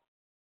battle,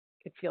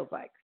 it feels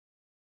like.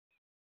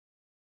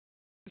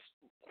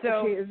 So,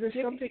 okay, is there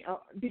something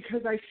else?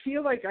 Because I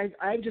feel like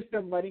I've just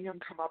been letting them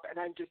come up and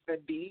I've just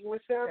been being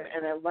with them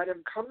and I let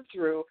them come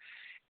through.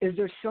 Is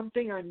there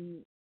something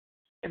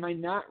am I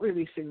not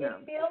releasing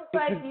them? It feels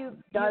like you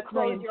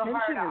close your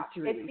heart off.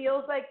 It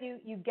feels like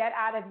you get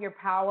out of your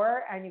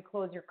power and you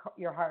close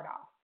your heart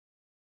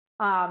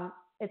off.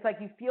 It's like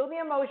you feel the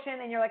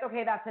emotion and you're like,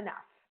 okay, that's enough.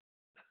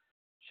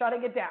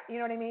 Shutting it down. You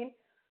know what I mean?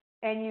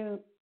 And you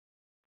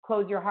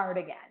close your heart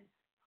again.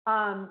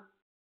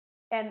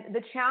 And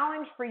the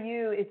challenge for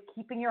you is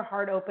keeping your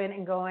heart open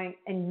and going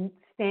and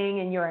staying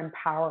in your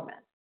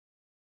empowerment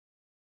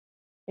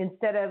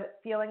instead of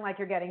feeling like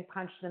you're getting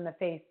punched in the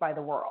face by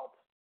the world.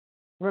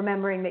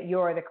 Remembering that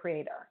you're the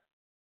creator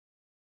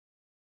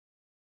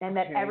and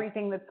that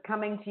everything that's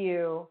coming to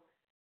you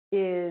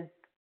is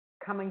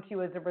coming to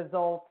you as a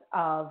result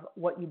of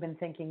what you've been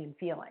thinking and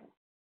feeling,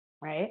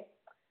 right?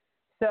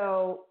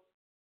 So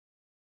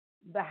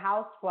the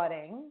house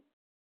flooding,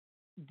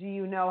 do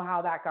you know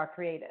how that got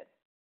created?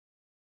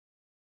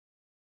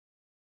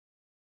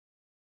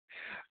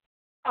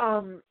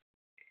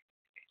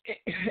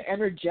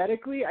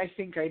 Energetically, I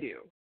think I do.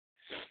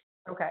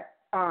 Okay.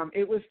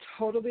 It was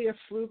totally a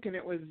fluke, and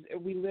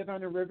we live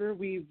on a river.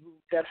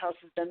 That house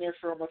has been there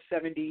for almost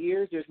 70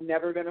 years. There's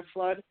never been a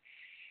flood,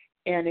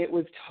 and it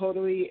was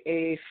totally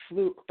a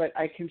fluke, but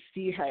I can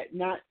see how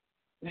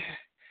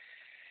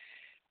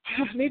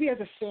maybe as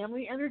a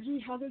family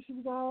energy, how this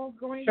is all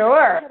going.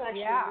 Sure. I had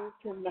actually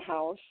moved in the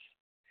house,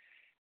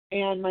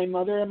 and my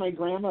mother and my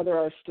grandmother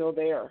are still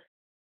there,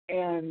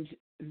 and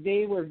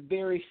they were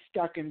very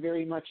stuck and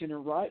very much in a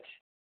rut.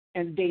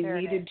 And they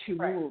needed to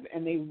move,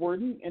 and they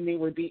weren't, and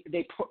literally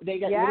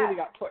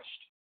got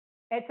pushed.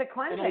 It's a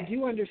cleansing. And I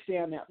do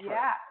understand that part.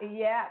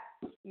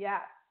 Yeah.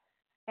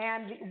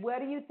 And what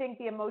do you think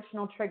the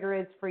emotional trigger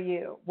is for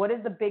you? What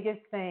is the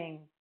biggest thing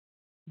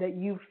that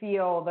you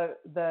feel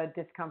the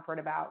discomfort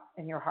about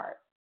in your heart?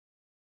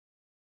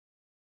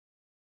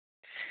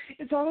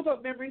 It's all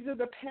about memories of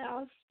the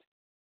past.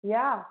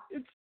 Yeah.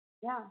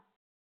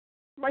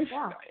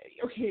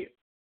 Okay.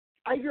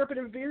 I grew up in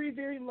a very,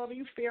 very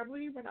loving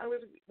family when I was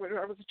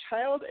a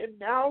child, and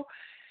now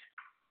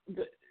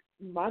a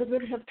lot of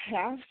them have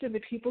passed, and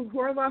the people who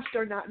are left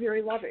are not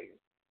very loving.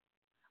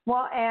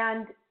 Well,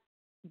 and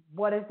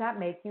what does that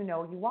make you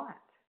know you want?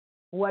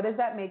 What does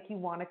that make you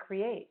want to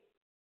create?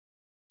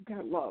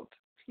 That love.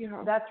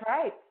 Yeah. That's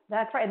right.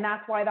 And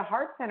that's why the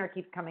heart center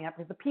keeps coming up,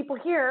 because the people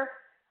here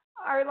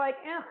are like,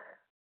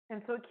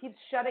 and so it keeps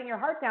shutting your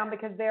heart down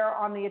because they're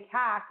on the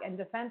attack and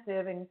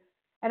defensive. And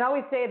I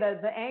always say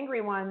that the angry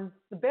ones,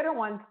 the bitter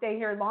ones, stay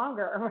here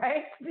longer,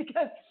 right?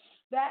 Because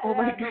the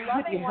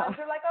loving ones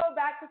are like, oh,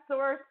 back to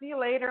source, see you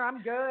later,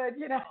 I'm good,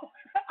 you know.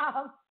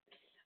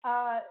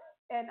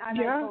 And I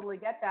totally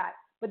get that.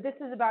 But this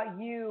is about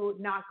you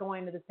not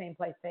going to the same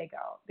place they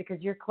go because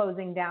you're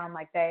closing down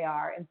like they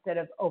are instead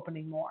of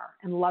opening more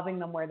and loving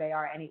them where they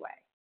are anyway.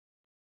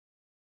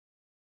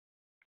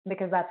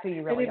 Because that's who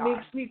you really are. And it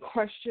makes me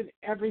question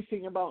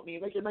everything about me.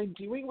 Like, am I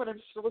doing what I'm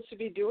supposed to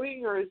be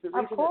doing, or is the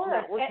reason it's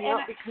not working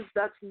out because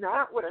that's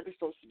not what I'm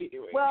supposed to be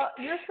doing? Well,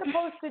 you're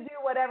supposed to do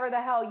whatever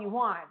the hell you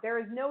want. There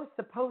is no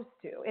supposed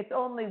to. It's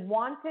only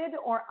wanted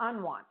or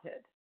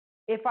unwanted.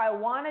 If I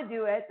want to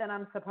do it, then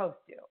I'm supposed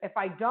to. If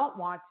I don't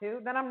want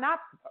to, then I'm not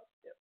supposed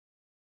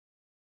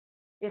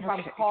to. If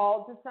I'm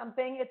called to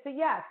something, it's a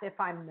yes. If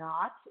I'm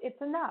not,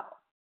 it's a no.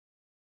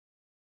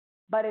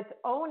 But it's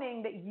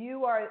owning that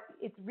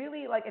it's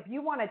really like if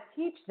you want to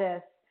teach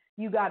this,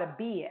 you got to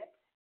be it.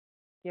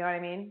 You know what I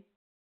mean?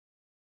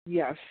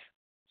 Yes.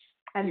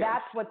 And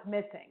that's what's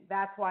missing.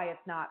 That's why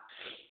it's not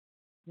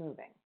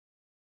moving.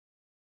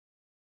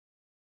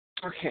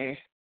 Okay.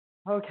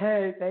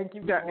 Thank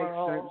you. That makes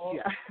sense,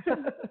 yeah.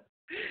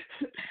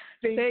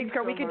 Thanks,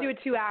 girl. We could do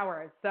it 2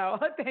 hours. So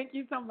thank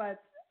you so much.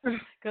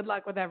 Good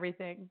luck with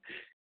everything.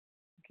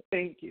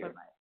 Thank you.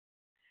 Bye-bye.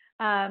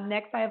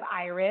 Next, I have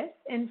Iris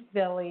in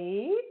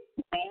Philly.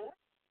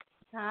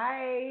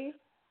 Hi.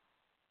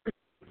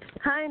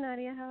 Hi,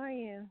 Nadia. How are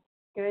you?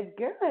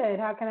 Good.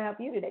 How can I help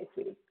you today,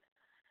 sweetie?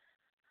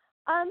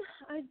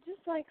 I'd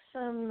just like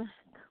some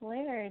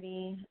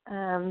clarity.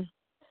 Had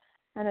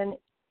an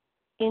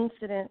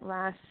incident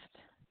last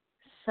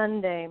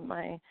Sunday.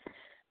 My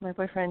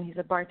boyfriend, he's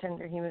a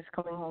bartender. He was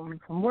coming home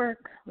from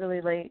work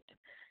really late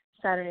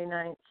Saturday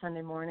night,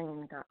 Sunday morning,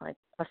 and got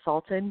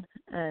assaulted,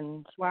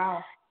 and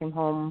came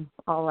home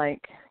all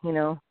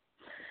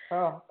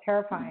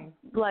terrifying,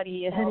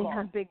 bloody, and he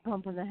had a big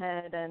bump on the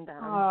head, and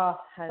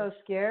so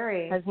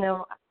scary. Has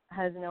no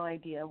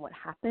idea what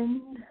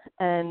happened,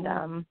 and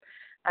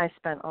I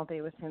spent all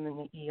day with him in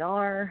the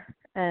ER,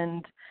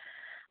 and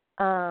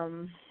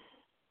so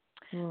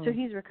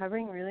he's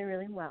recovering really,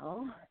 really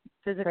well.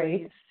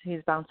 Physically,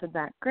 he's bouncing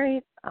back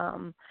great.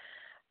 So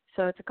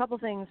it's a couple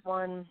things.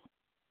 One,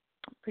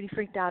 pretty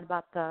freaked out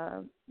about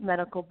the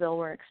medical bill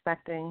we're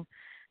expecting,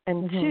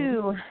 and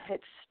two,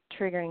 it's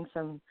triggering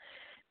some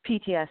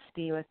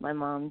PTSD with my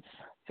mom's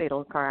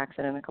fatal car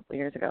accident a couple of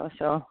years ago.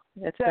 So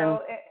it's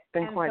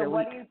been quite a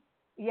week.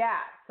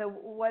 So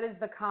what is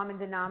the common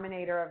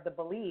denominator of the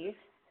belief,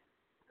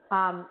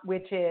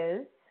 which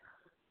is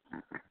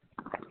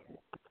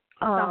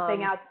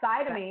something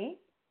outside of me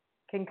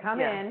can come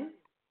in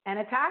and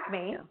attack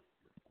me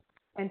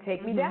and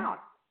take me down.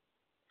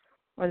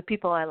 Or the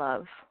people I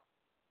love.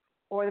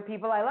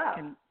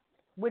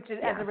 Which is,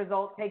 as a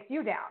result, takes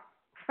you down,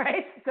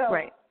 right? So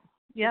if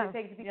it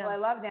takes the people I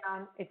love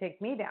down, it takes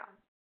me down.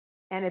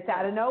 And it's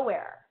out of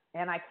nowhere,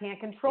 and I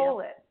can't control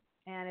it,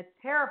 and it's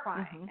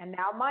terrifying, and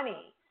now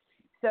money.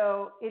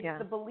 So it's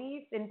the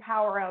belief in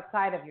power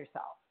outside of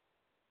yourself.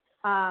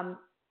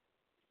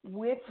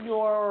 With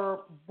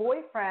your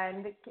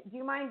boyfriend, do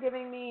you mind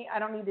giving me, I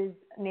don't need his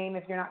name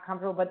if you're not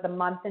comfortable, but the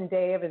month and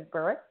day of his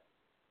birth?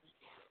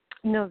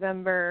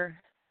 November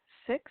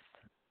 6th.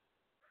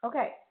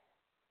 Okay.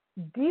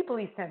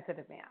 Deeply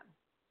sensitive man.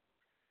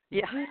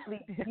 Yeah.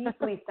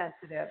 Deeply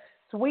sensitive.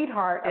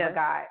 Sweetheart of a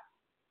guy.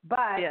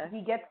 But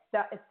he gets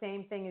the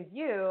same thing as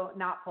you,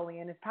 not fully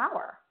in his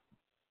power.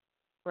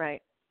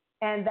 Right.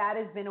 And that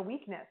has been a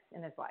weakness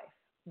in his life,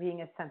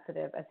 being as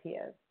sensitive as he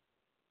is.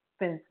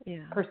 Been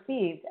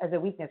perceived as a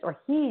weakness, or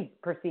he's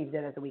perceived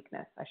it as a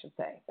weakness, I should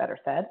say, better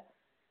said.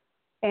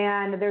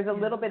 And there's a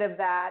little bit of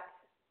that,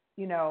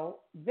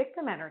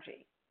 victim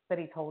energy that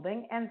he's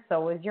holding, and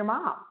so is your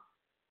mom.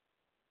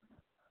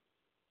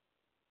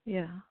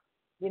 Yeah.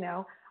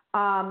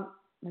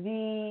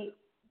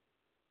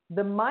 The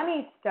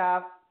money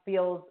stuff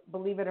feels,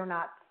 believe it or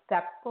not,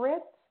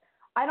 separate.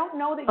 I don't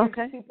know that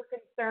you're super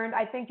concerned.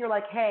 I think you're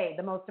like, hey,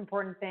 the most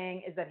important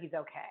thing is that he's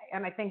okay.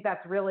 And I think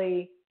that's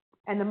really,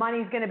 and the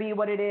money's going to be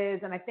what it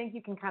is. And I think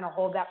you can kind of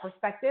hold that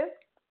perspective.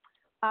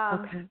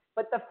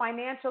 But the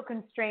financial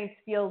constraints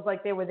feels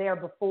like they were there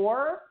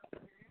before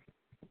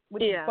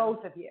with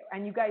both of you.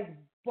 And you guys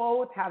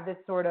both have this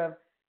sort of,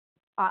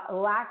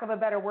 lack of a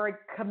better word,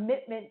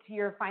 commitment to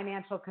your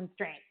financial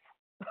constraints.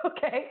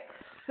 Okay?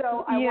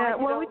 So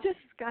we just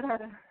got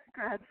out of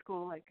grad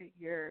school like a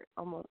year,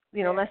 almost,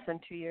 less than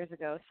 2 years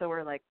ago. So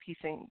we're like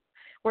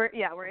we're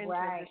in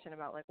transition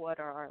about like what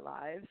are our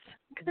lives.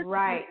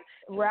 Right.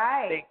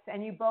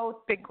 And you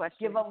both big question.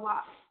 Give a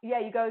lot. Yeah,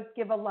 you guys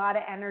give a lot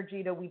of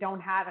energy to we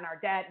don't have in our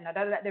debt, and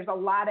there's a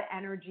lot of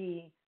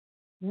energy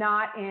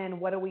not in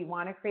what do we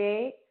want to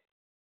create.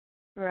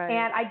 Right.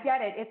 And I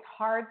get it. It's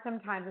hard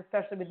sometimes,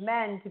 especially with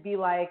men, to be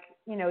like,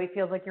 it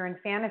feels like you're in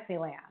fantasy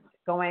land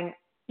going,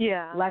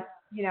 let's,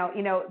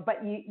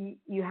 but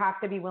you have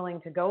to be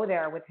willing to go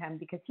there with him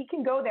because he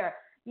can go there.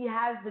 He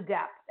has the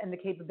depth and the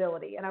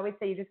capability. And I always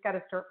say you just got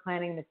to start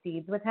planting the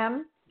seeds with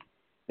him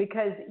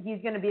because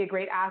he's going to be a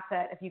great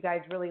asset if you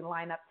guys really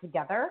line up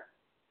together.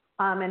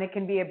 And it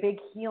can be a big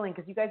healing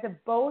because you guys have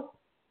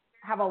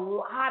a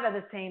lot of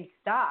the same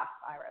stuff,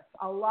 Iris.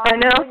 A lot. I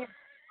know.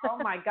 Oh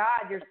my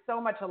God, you're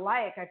so much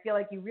alike. I feel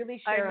like you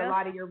really share a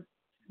lot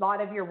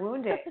of your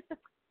wounding.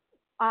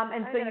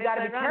 And so you got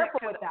to be careful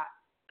with that.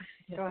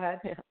 Yeah. Go ahead.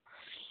 Yeah.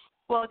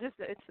 Well, just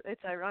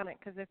it's ironic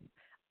because if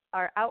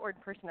our outward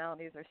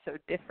personalities are so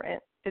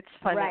different, it's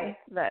funny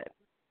that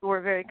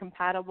we're very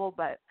compatible.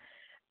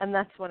 And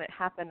that's when it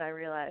happened. I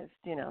realized,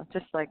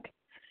 just like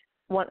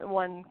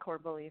one core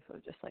belief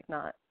of just like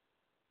not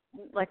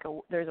like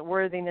there's a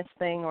worthiness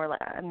thing, or like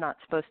I'm not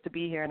supposed to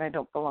be here and I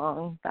don't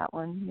belong. That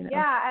one,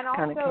 Yeah, and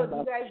also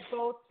you guys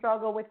both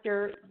struggle with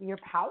your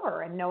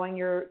power and knowing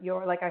your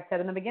like I said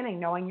in the beginning,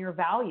 knowing your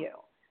value.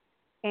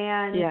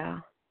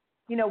 And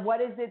what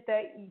is it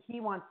that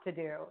he wants to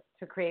do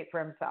to create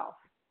for himself?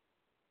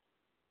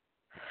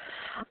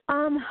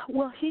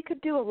 Well, he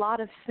could do a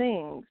lot of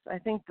things. I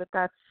think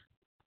that's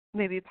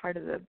maybe part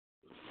of the.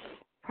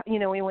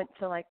 We went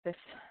to like this.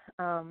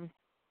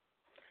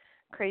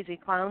 Crazy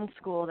clown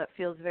school that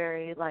feels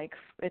very like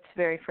it's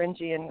very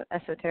fringy and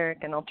esoteric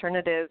and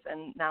alternative,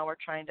 and now we're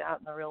trying to out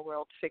in the real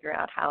world figure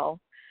out how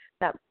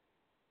that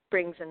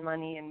brings in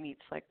money and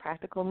meets like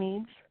practical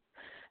needs.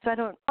 So I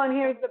don't. And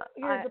here's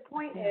the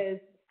point is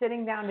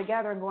sitting down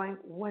together and going,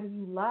 what do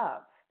you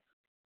love?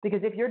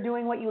 Because if you're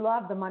doing what you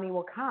love, the money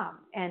will come.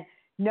 And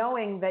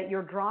knowing that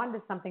you're drawn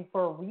to something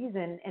for a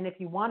reason, and if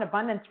you want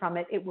abundance from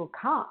it, it will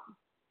come.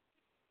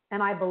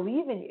 And I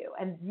believe in you,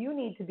 and you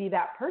need to be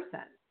that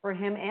person for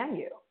him and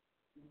you.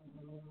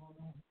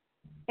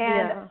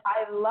 And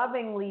I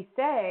lovingly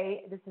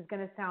say, this is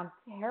going to sound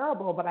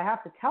terrible, but I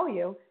have to tell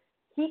you,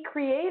 he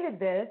created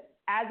this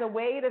as a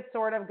way to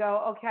sort of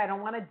go, okay, I don't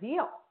want to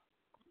deal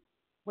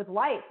with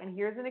life. And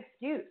here's an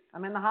excuse.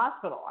 I'm in the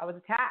hospital. I was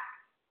attacked.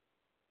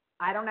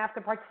 I don't have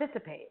to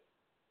participate.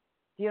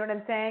 Do you know what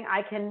I'm saying?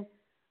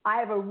 I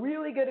have a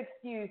really good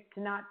excuse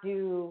to not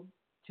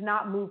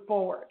move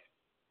forward.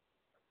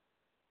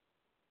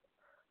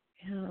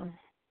 Yeah.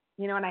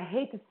 And I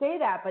hate to say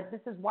that, but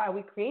this is why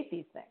we create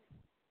these things.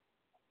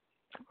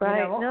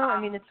 Right. I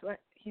mean, it's what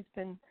he's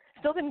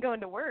still been going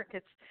to work. So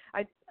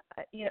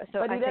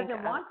but he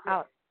doesn't want to.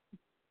 Out.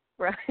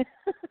 Right.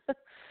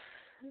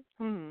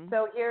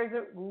 So here's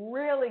a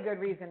really good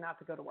reason not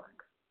to go to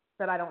work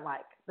that I don't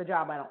like, the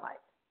job I don't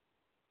like,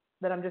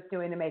 that I'm just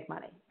doing to make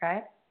money,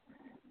 right?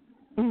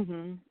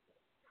 Mhm.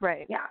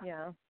 Right.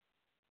 Yeah.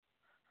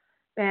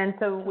 And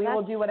so we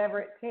will do whatever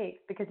it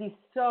takes because he's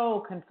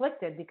so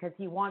conflicted because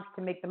he wants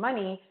to make the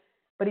money,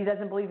 but he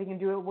doesn't believe he can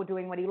do it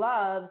doing what he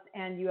loves,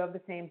 and you have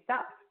the same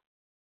stuff.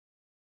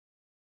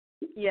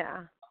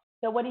 Yeah.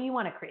 So what do you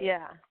want to create?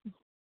 Yeah.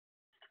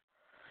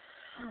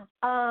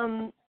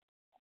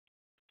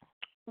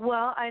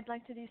 Well, I'd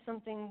like to do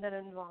something that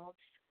involves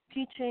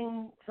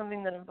teaching,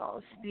 something that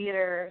involves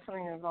theater,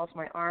 something that involves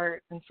my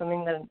art, and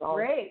something that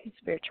involves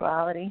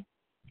spirituality.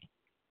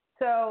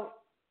 So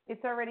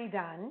it's already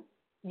done.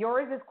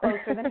 Yours is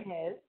closer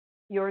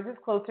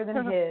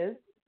than his.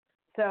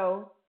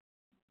 So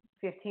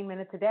 15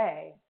 minutes a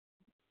day.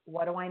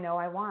 What do I know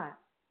I want?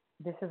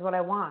 This is what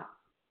I want.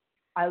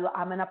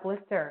 I'm an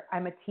uplifter.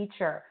 I'm a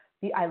teacher.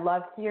 I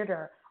love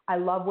theater. I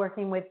love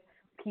working with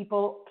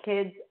people,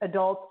 kids,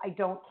 adults, I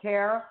don't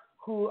care,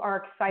 who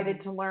are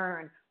excited to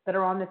learn, that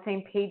are on the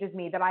same page as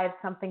me, that I have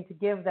something to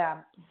give them.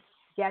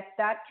 Get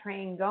that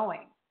train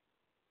going.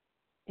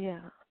 Yeah.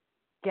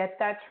 Get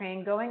that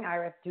train going,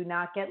 Iris. Do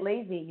not get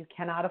lazy. You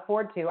cannot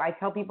afford to. I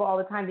tell people all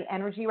the time, the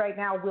energy right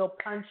now will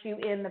punch you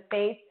in the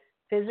face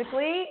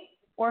physically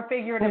or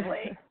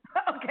figuratively.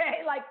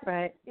 Okay?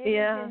 It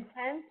is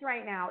intense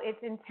right now.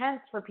 It's intense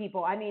for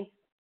people. I mean,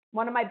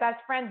 one of my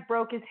best friends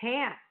broke his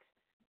hand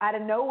out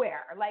of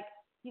nowhere.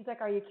 He's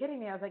like, are you kidding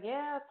me? I was like,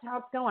 yeah, that's how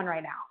it's going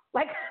right now.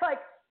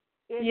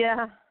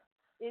 It's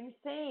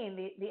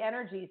insane, the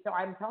energy. So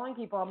I'm telling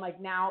people, I'm like,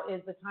 now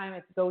is the time.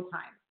 It's go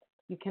time.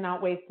 You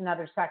cannot waste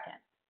another second.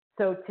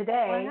 So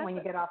today, when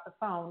you get off the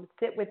phone,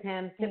 sit with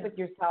him, sit with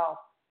yourself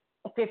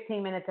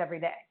 15 minutes every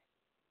day.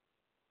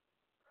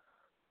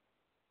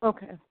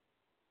 Okay.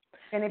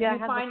 And if you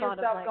find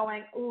yourself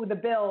going, ooh, the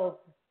bills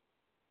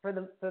for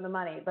the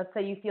money, let's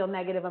say you feel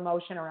negative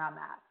emotion around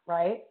that,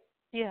 right?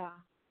 Yeah.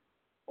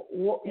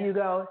 You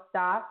go,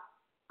 stop.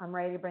 I'm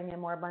ready to bring in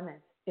more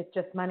abundance. It's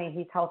just money.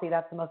 He's healthy.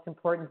 That's the most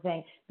important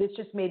thing. This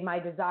just made my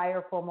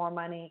desire for more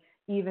money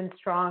even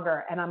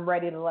stronger, and I'm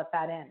ready to let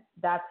that in.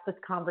 That's the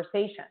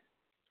conversation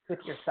with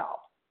yourself,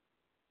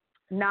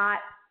 not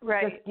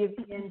just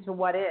giving in to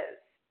what is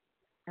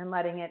and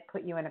letting it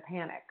put you in a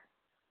panic.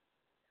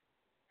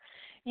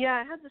 Yeah,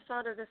 I had the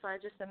thought of this. I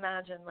just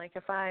imagined,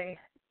 if I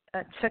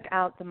took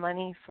out the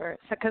money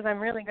because I'm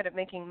really good at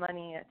making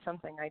money at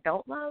something I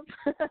don't love.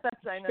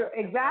 I know. Sure,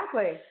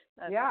 exactly.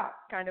 That's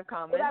kind of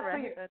common,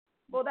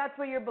 that's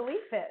what your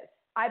belief is.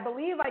 I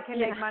believe I can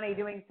make money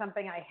doing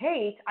something I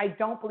hate. I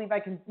don't believe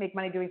I can make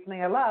money doing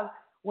something I love,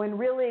 when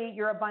really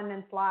your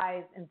abundance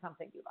lies in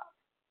something you love.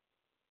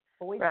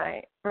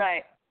 Right.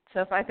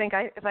 So if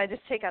I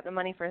just take out the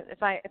money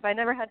if I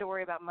never had to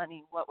worry about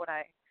money, what would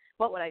I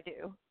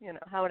do?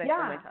 How would I spend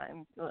my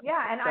time?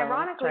 Yeah, and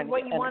ironically,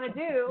 what you want to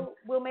do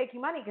will make you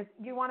money because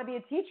you want to be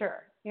a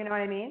teacher. You know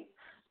what I mean?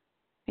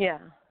 Yeah.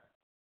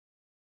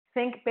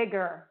 Think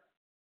bigger.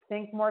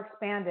 Think more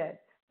expanded.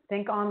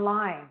 Think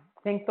online.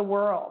 Think the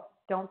world.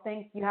 don't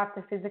think you have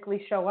to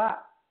physically show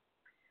up.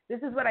 This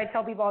is what I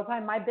tell people all the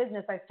time. My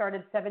business, I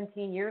started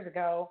 17 years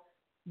ago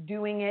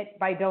doing it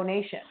by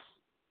donation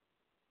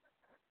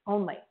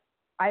only.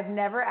 I've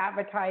never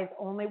advertised,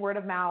 only word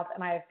of mouth,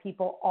 and I have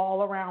people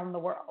all around the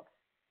world.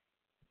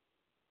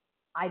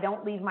 I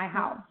don't leave my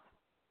house.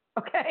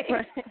 Okay?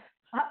 Right.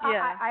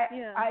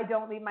 I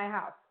don't leave my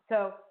house.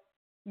 So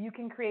you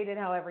can create it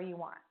however you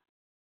want.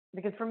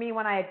 Because for me,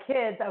 when I had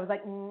kids, I was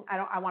like,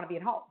 I want to be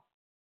at home.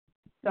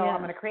 So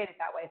I'm going to create it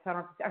that way. So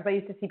I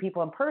used to see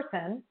people in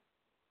person,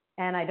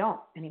 and I don't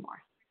anymore.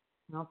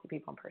 I don't see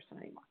people in person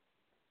anymore.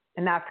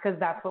 And that's because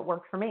that's what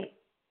worked for me,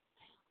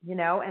 you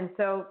know? And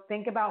so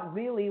think about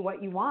really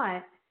what you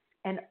want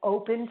and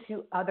open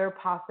to other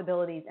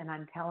possibilities. And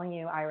I'm telling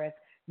you, Iris,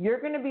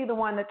 you're going to be the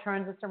one that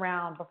turns this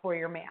around before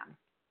your man.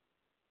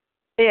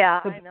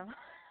 Yeah, so I know.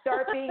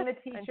 Start being the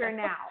teacher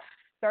now.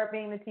 Start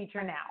being the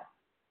teacher now.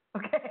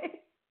 Okay?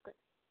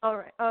 All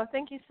right. Oh,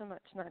 thank you so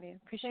much, Nadia.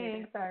 Appreciate it.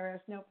 Thanks,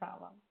 Iris. No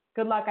problem.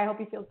 Good luck. I hope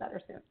he feels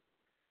better soon.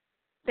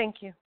 Thank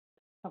you.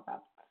 No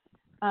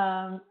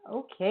problem.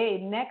 Okay,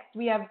 next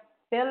we have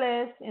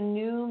Phyllis in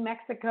New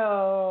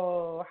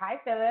Mexico. Hi,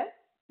 Phyllis.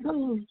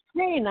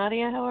 Hey,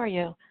 Nadia. How are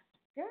you?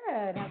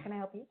 Good. How can I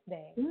help you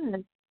today?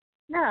 Good.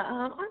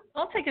 Yeah,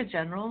 I'll take a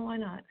general. Why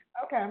not?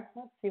 Okay.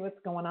 Let's see what's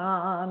going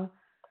on.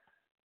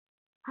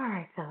 All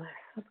right, Phyllis.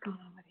 What's going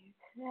on with you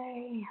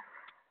today?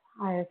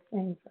 Highest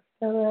thing for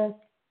Phyllis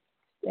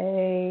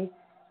today.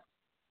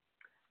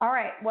 All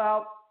right.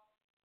 Well,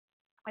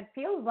 it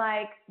feels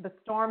like the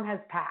storm has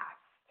passed.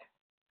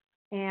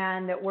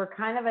 And we're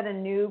kind of at a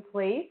new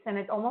place, and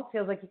it almost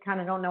feels like you kind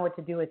of don't know what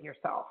to do with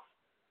yourself.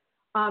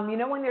 You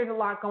know, when there's a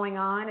lot going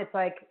on,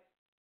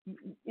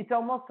 it's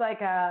almost like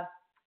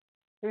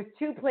there's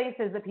two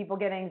places that people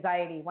get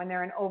anxiety, when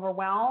they're in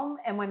overwhelm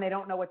and when they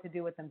don't know what to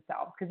do with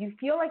themselves. Because you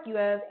feel like you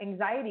have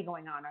anxiety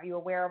going on. Are you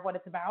aware of what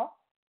it's about?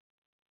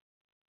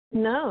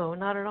 No,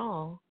 not at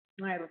all.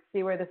 All right, let's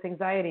see where this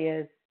anxiety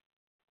is.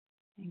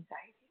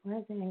 Anxiety.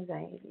 Where's the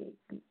anxiety?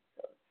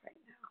 Right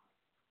now.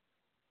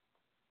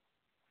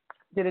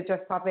 Did it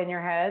just pop in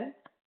your head?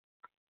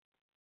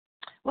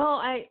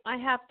 Well, I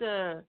have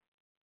to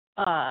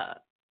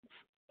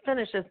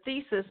finish a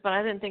thesis, but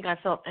I didn't think I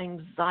felt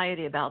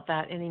anxiety about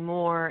that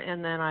anymore.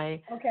 And then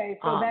Okay,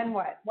 so then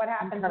what? What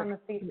happens when the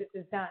thesis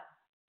is done?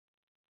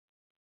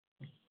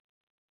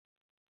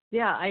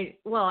 Yeah,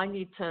 I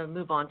need to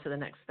move on to the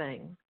next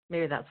thing.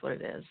 Maybe that's what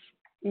it is.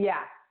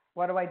 Yeah.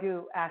 What do I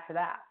do after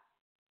that?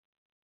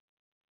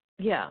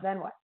 Yeah. Then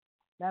what?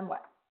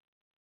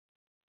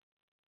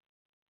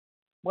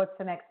 What's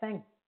the next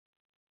thing?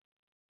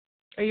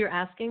 Are you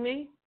asking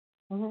me?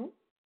 Mm-hmm.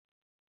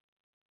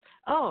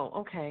 Oh,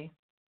 okay.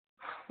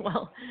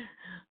 Well,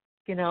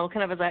 you know,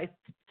 kind of as I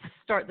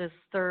start this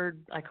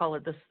I call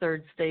it this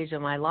third stage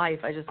of my life,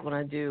 I just want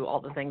to do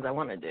all the things I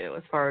want to do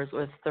as far as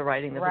with the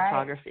writing, the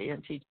photography,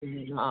 and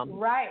teaching.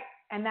 Right.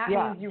 And that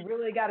means you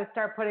really got to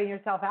start putting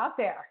yourself out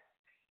there.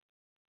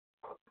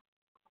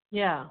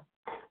 Yeah.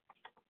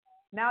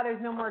 Now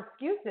there's no more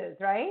excuses,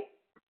 right?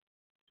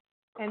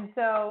 And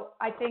so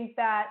I think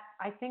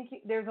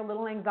there's a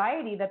little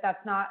anxiety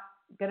that's not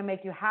going to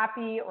make you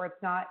happy, or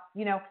it's not,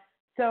 you know.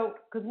 So,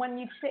 because when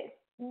you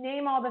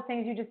name all the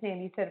things you just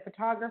named, you said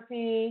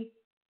photography,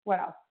 what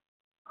else?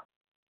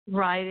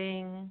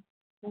 Writing,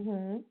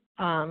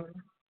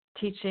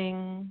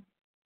 teaching,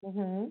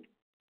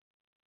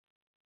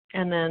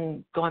 and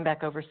then going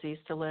back overseas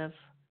to live.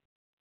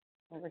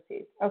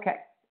 Overseas. Okay.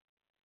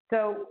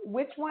 So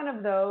which one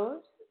of those,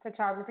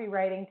 photography,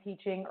 writing,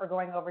 teaching, or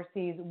going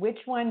overseas, which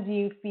one do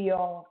you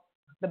feel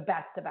the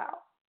best about?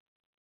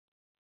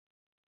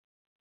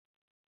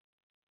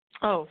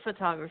 Oh,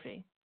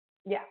 photography.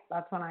 Yeah,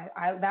 that's when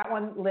that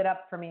one lit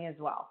up for me as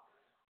well.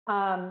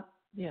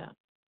 Yeah.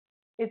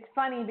 It's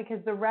funny because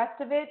the rest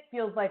of it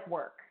feels like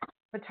work.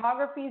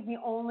 Photography is the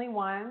only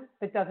one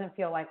that doesn't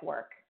feel like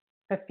work,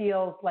 that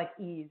feels like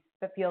ease,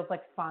 that feels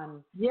like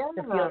fun. Yeah.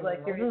 That feels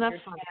like you're in your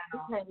channel.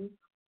 Okay.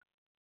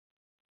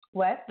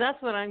 What? That's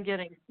what I'm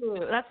getting to.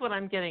 Because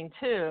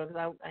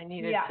I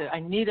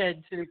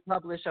needed to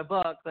publish a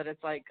book, but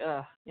it's like,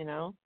 you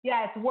know.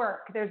 Yeah, it's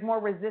work. There's more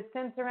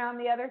resistance around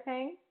the other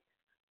thing.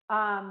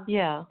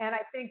 Yeah. And I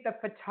think the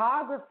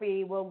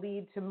photography will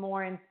lead to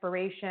more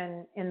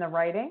inspiration in the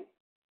writing.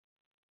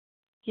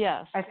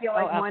 Yes. I feel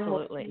like one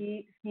will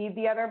absolutely. feed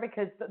the other,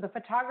 because the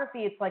photography,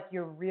 it's like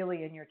you're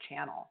really in your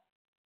channel.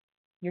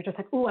 You're just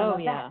like, ooh, I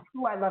love that.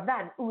 Ooh, I love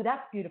that. Ooh,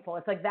 that's beautiful.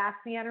 It's like that's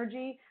the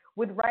energy.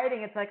 With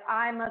writing, it's like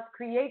I must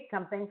create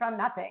something from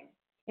nothing.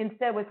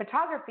 Instead, with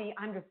photography,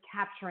 I'm just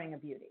capturing a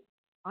beauty.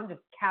 I'm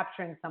just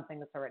capturing something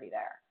that's already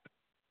there.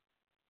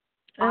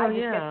 Oh,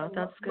 yeah,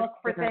 that's good. Look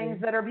for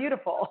things that are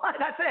beautiful.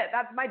 That's it.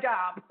 That's my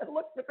job.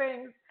 Look for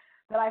things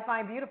that I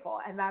find beautiful.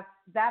 And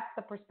that's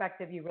the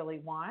perspective you really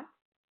want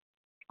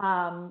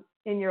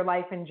in your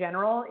life in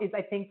general. Is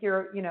I think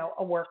you're, you know,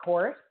 a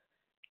workhorse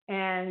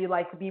and you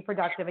like to be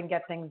productive and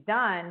get things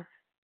done.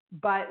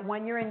 But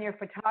when you're in your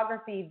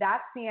photography,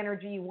 that's the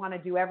energy you want to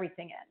do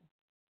everything in.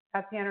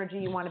 That's the energy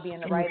you want to be in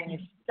the writing. Is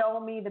show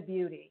me the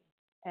beauty.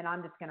 and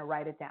I'm just going to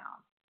write it down.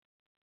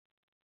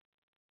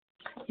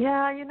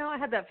 Yeah, I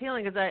had that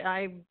feeling because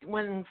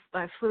when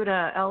I flew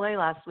to LA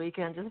last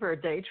weekend just for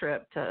a day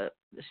trip to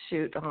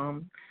shoot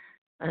an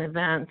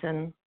event,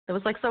 and it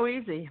was like so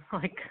easy,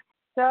 like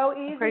so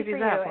easy crazy for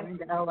that you. Flying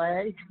to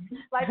LA.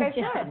 Like I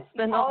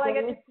said, all I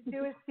get to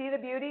do is see the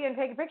beauty and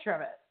take a picture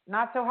of it.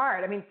 Not so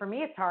hard. I mean, for me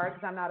it's hard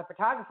because I'm not a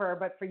photographer,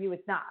 but for you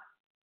it's not.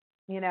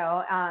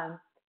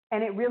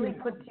 And it really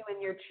puts you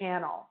in your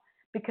channel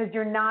because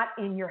you're not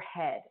in your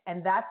head.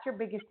 And that's your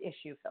biggest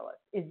issue, Phyllis,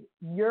 is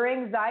your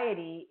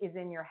anxiety is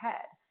in your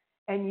head.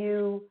 And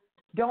you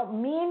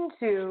don't mean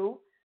to,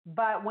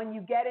 but when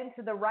you get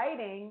into the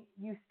writing,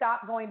 you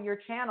stop going to your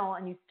channel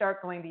and you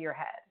start going to your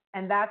head.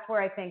 And that's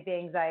where I think the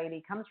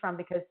anxiety comes from,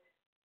 because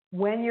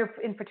when you're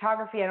in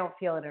photography, I don't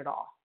feel it at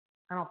all.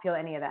 I don't feel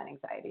any of that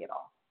anxiety at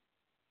all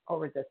or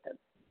resistance.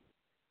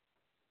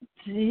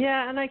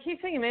 Yeah, and I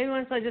keep thinking maybe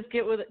once I just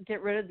get rid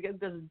of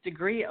the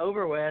degree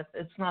over with,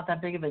 it's not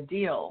that big of a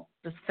deal.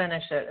 Just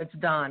finish it. It's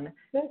done.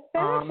 Just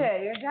finish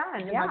it. You're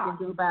done. Yeah. I can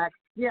go back.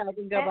 Yeah, I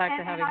can go back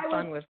to having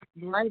fun with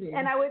writing.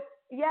 And I would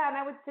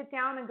sit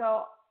down and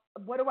go,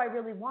 what do I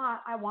really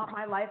want? I want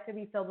my life to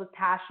be filled with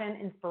passion,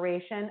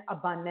 inspiration,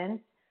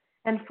 abundance,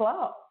 and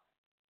flow.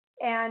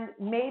 And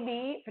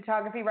maybe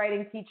photography,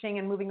 writing, teaching,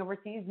 and moving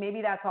overseas,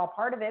 maybe that's all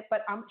part of it,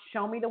 but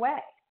show me the way.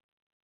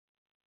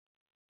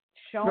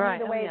 Show me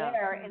the way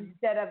there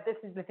instead of this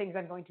is the things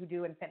I'm going to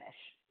do and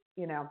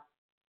finish,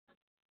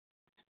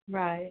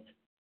 Right.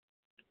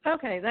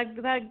 Okay,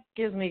 that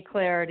gives me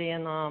clarity,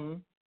 and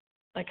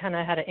I kind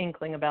of had an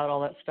inkling about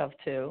all that stuff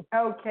too.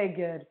 Okay,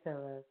 good,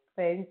 Phyllis.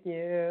 Thank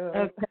you.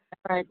 Okay,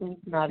 all right,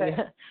 thanks,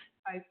 Nadia.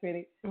 Bye,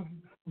 sweetie.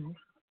 Mm-hmm.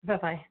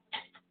 Bye-bye.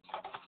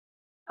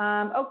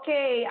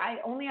 Okay, I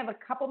only have a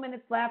couple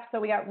minutes left,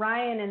 so we got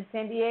Ryan in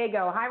San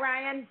Diego. Hi,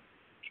 Ryan.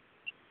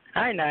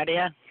 Hi,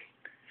 Nadia.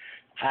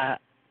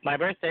 My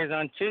birthday is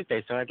on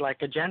Tuesday, so I'd like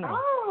a general.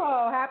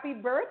 Oh, happy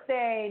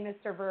birthday,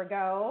 Mr.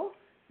 Virgo.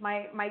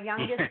 My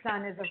youngest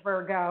son is a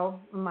Virgo.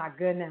 Oh, my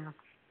goodness.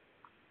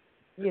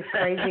 He's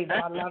crazy,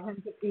 but I love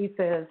him to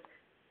pieces.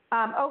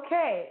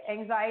 Okay,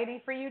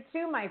 anxiety for you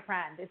too, my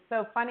friend. It's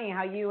so funny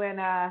how you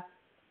and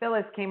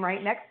Phyllis came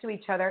right next to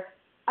each other.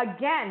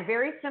 Again,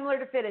 very similar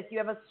to Phyllis. You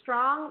have a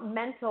strong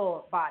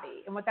mental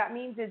body. And what that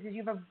means is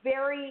you're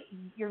very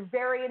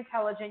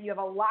intelligent. You have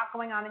a lot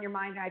going on in your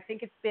mind. And I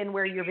think it's been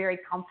where you're very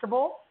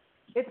comfortable.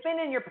 It's been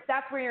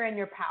that's where you're in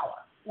your power,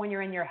 when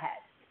you're in your head.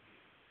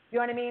 You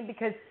know what I mean?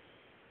 Because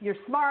you're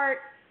smart,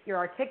 you're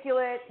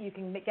articulate, you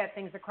can get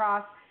things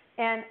across.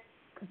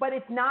 But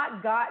it's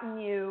not gotten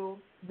you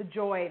the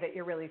joy that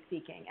you're really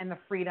seeking and the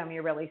freedom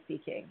you're really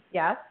seeking.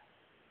 Yes?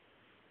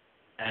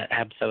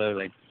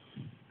 Absolutely.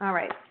 All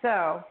right,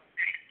 so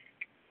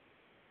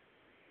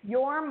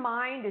your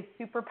mind is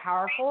super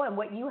powerful, and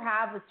what you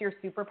have with your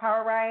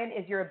superpower, Ryan,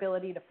 is your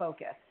ability to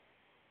focus.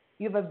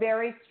 You have a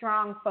very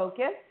strong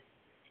focus,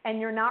 and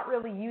you're not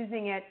really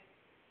using it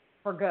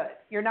for good.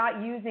 You're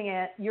not using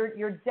it.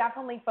 You're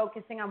definitely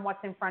focusing on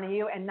what's in front of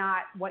you and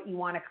not what you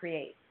want to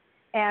create.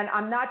 And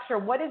I'm not sure,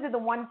 what is it the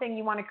one thing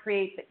you want to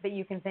create that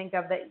you can think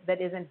of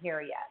that isn't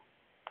here yet?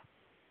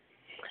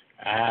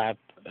 A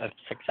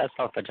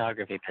successful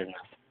photography business.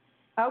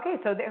 Okay,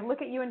 so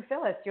look at you and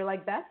Phyllis. You're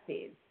like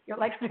besties. You're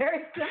like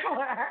very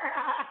similar.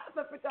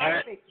 The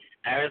photography.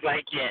 I was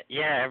like,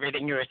 yeah,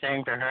 everything you were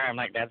saying for her, I'm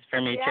like, that's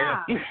for me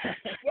too.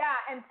 Yeah,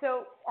 and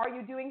so are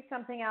you doing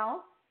something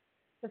else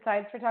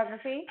besides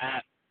photography?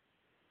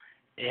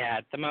 Yeah,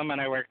 at the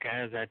moment I work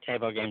as a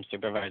table game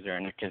supervisor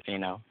in a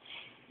casino.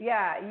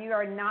 Yeah, you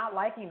are not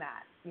liking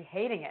that. You're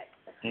hating it.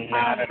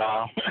 Not at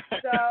all.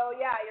 So,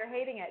 yeah, you're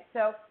hating it.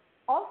 So,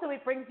 also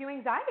it brings you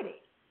anxiety.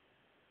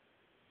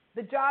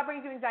 The job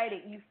brings you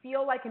anxiety. You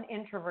feel like an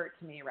introvert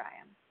to me,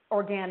 Ryan,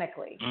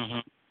 organically.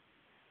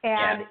 Mm-hmm.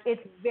 And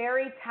it's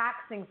very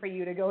taxing for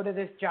you to go to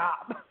this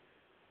job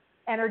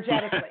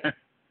energetically.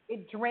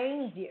 It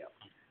drains you.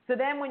 So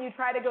then when you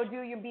try to go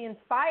be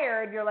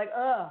inspired, you're like,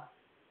 ugh,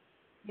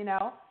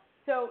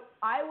 So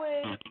I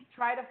would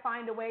try to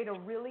find a way to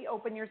really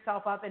open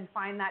yourself up and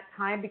find that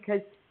time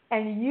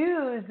and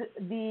use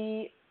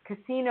the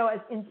casino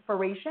as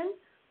inspiration,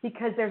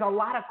 because there's a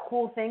lot of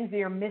cool things that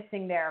you're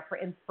missing there for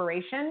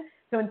inspiration.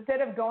 So instead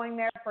of going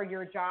there for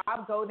your job,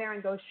 go there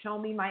and go, show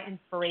me my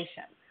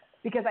inspiration.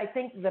 Because I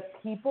think the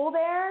people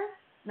there,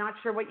 not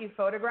sure what you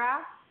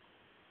photograph,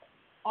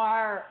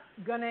 are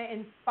going to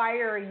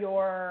inspire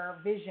your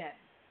vision.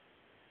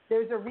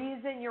 There's a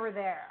reason you're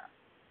there.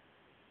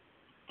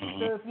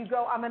 So if you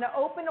go, I'm going to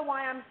open to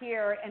why I'm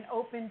here and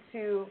open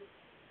to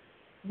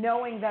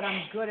knowing that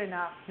I'm good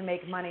enough to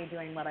make money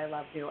doing what I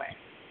love doing.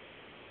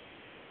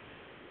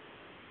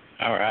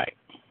 All right.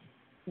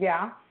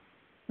 Yeah.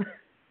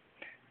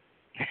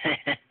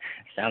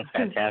 Sounds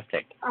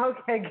fantastic.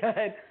 Okay,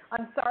 good.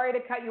 I'm sorry to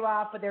cut you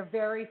off, but they're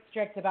very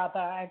strict about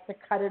that. I have to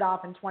cut it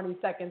off in 20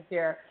 seconds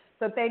here.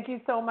 So thank you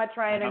so much,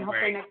 Ryan, and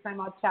hopefully next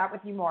time I'll chat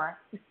with you more.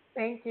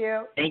 Thank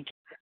you. Thank you.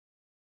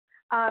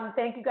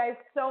 Thank you guys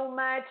so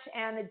much.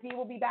 And the Dee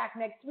will be back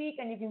next week.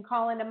 And you can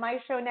call into my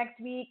show next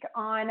week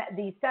on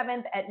the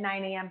 7th at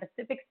 9 a.m.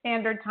 Pacific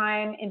Standard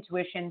Time,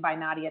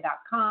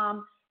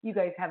 intuitionbynadia.com. You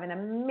guys have an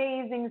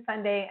amazing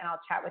Sunday, and I'll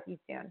chat with you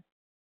soon.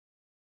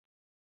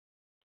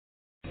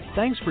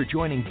 Thanks for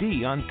joining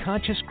Dee on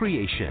Conscious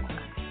Creation.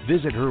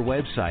 Visit her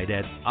website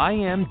at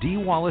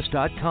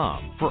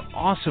imdeewallace.com for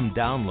awesome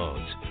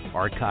downloads,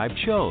 archived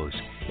shows,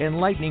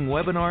 enlightening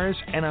webinars,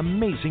 and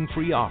amazing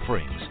free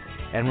offerings.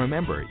 And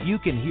remember, you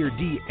can hear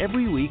Dee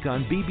every week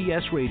on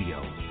BBS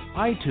Radio,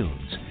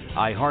 iTunes,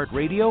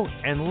 iHeartRadio,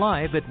 and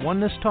live at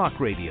Oneness Talk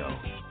Radio.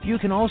 You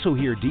can also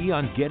hear Dee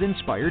on Get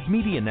Inspired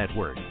Media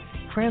Network,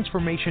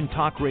 Transformation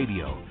Talk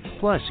Radio,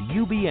 plus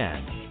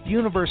UBN,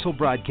 Universal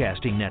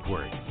Broadcasting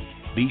Network.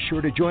 Be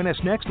sure to join us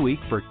next week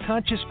for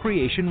Conscious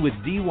Creation with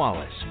Dee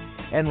Wallace.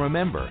 And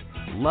remember,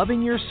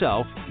 loving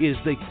yourself is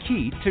the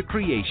key to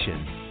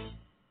creation.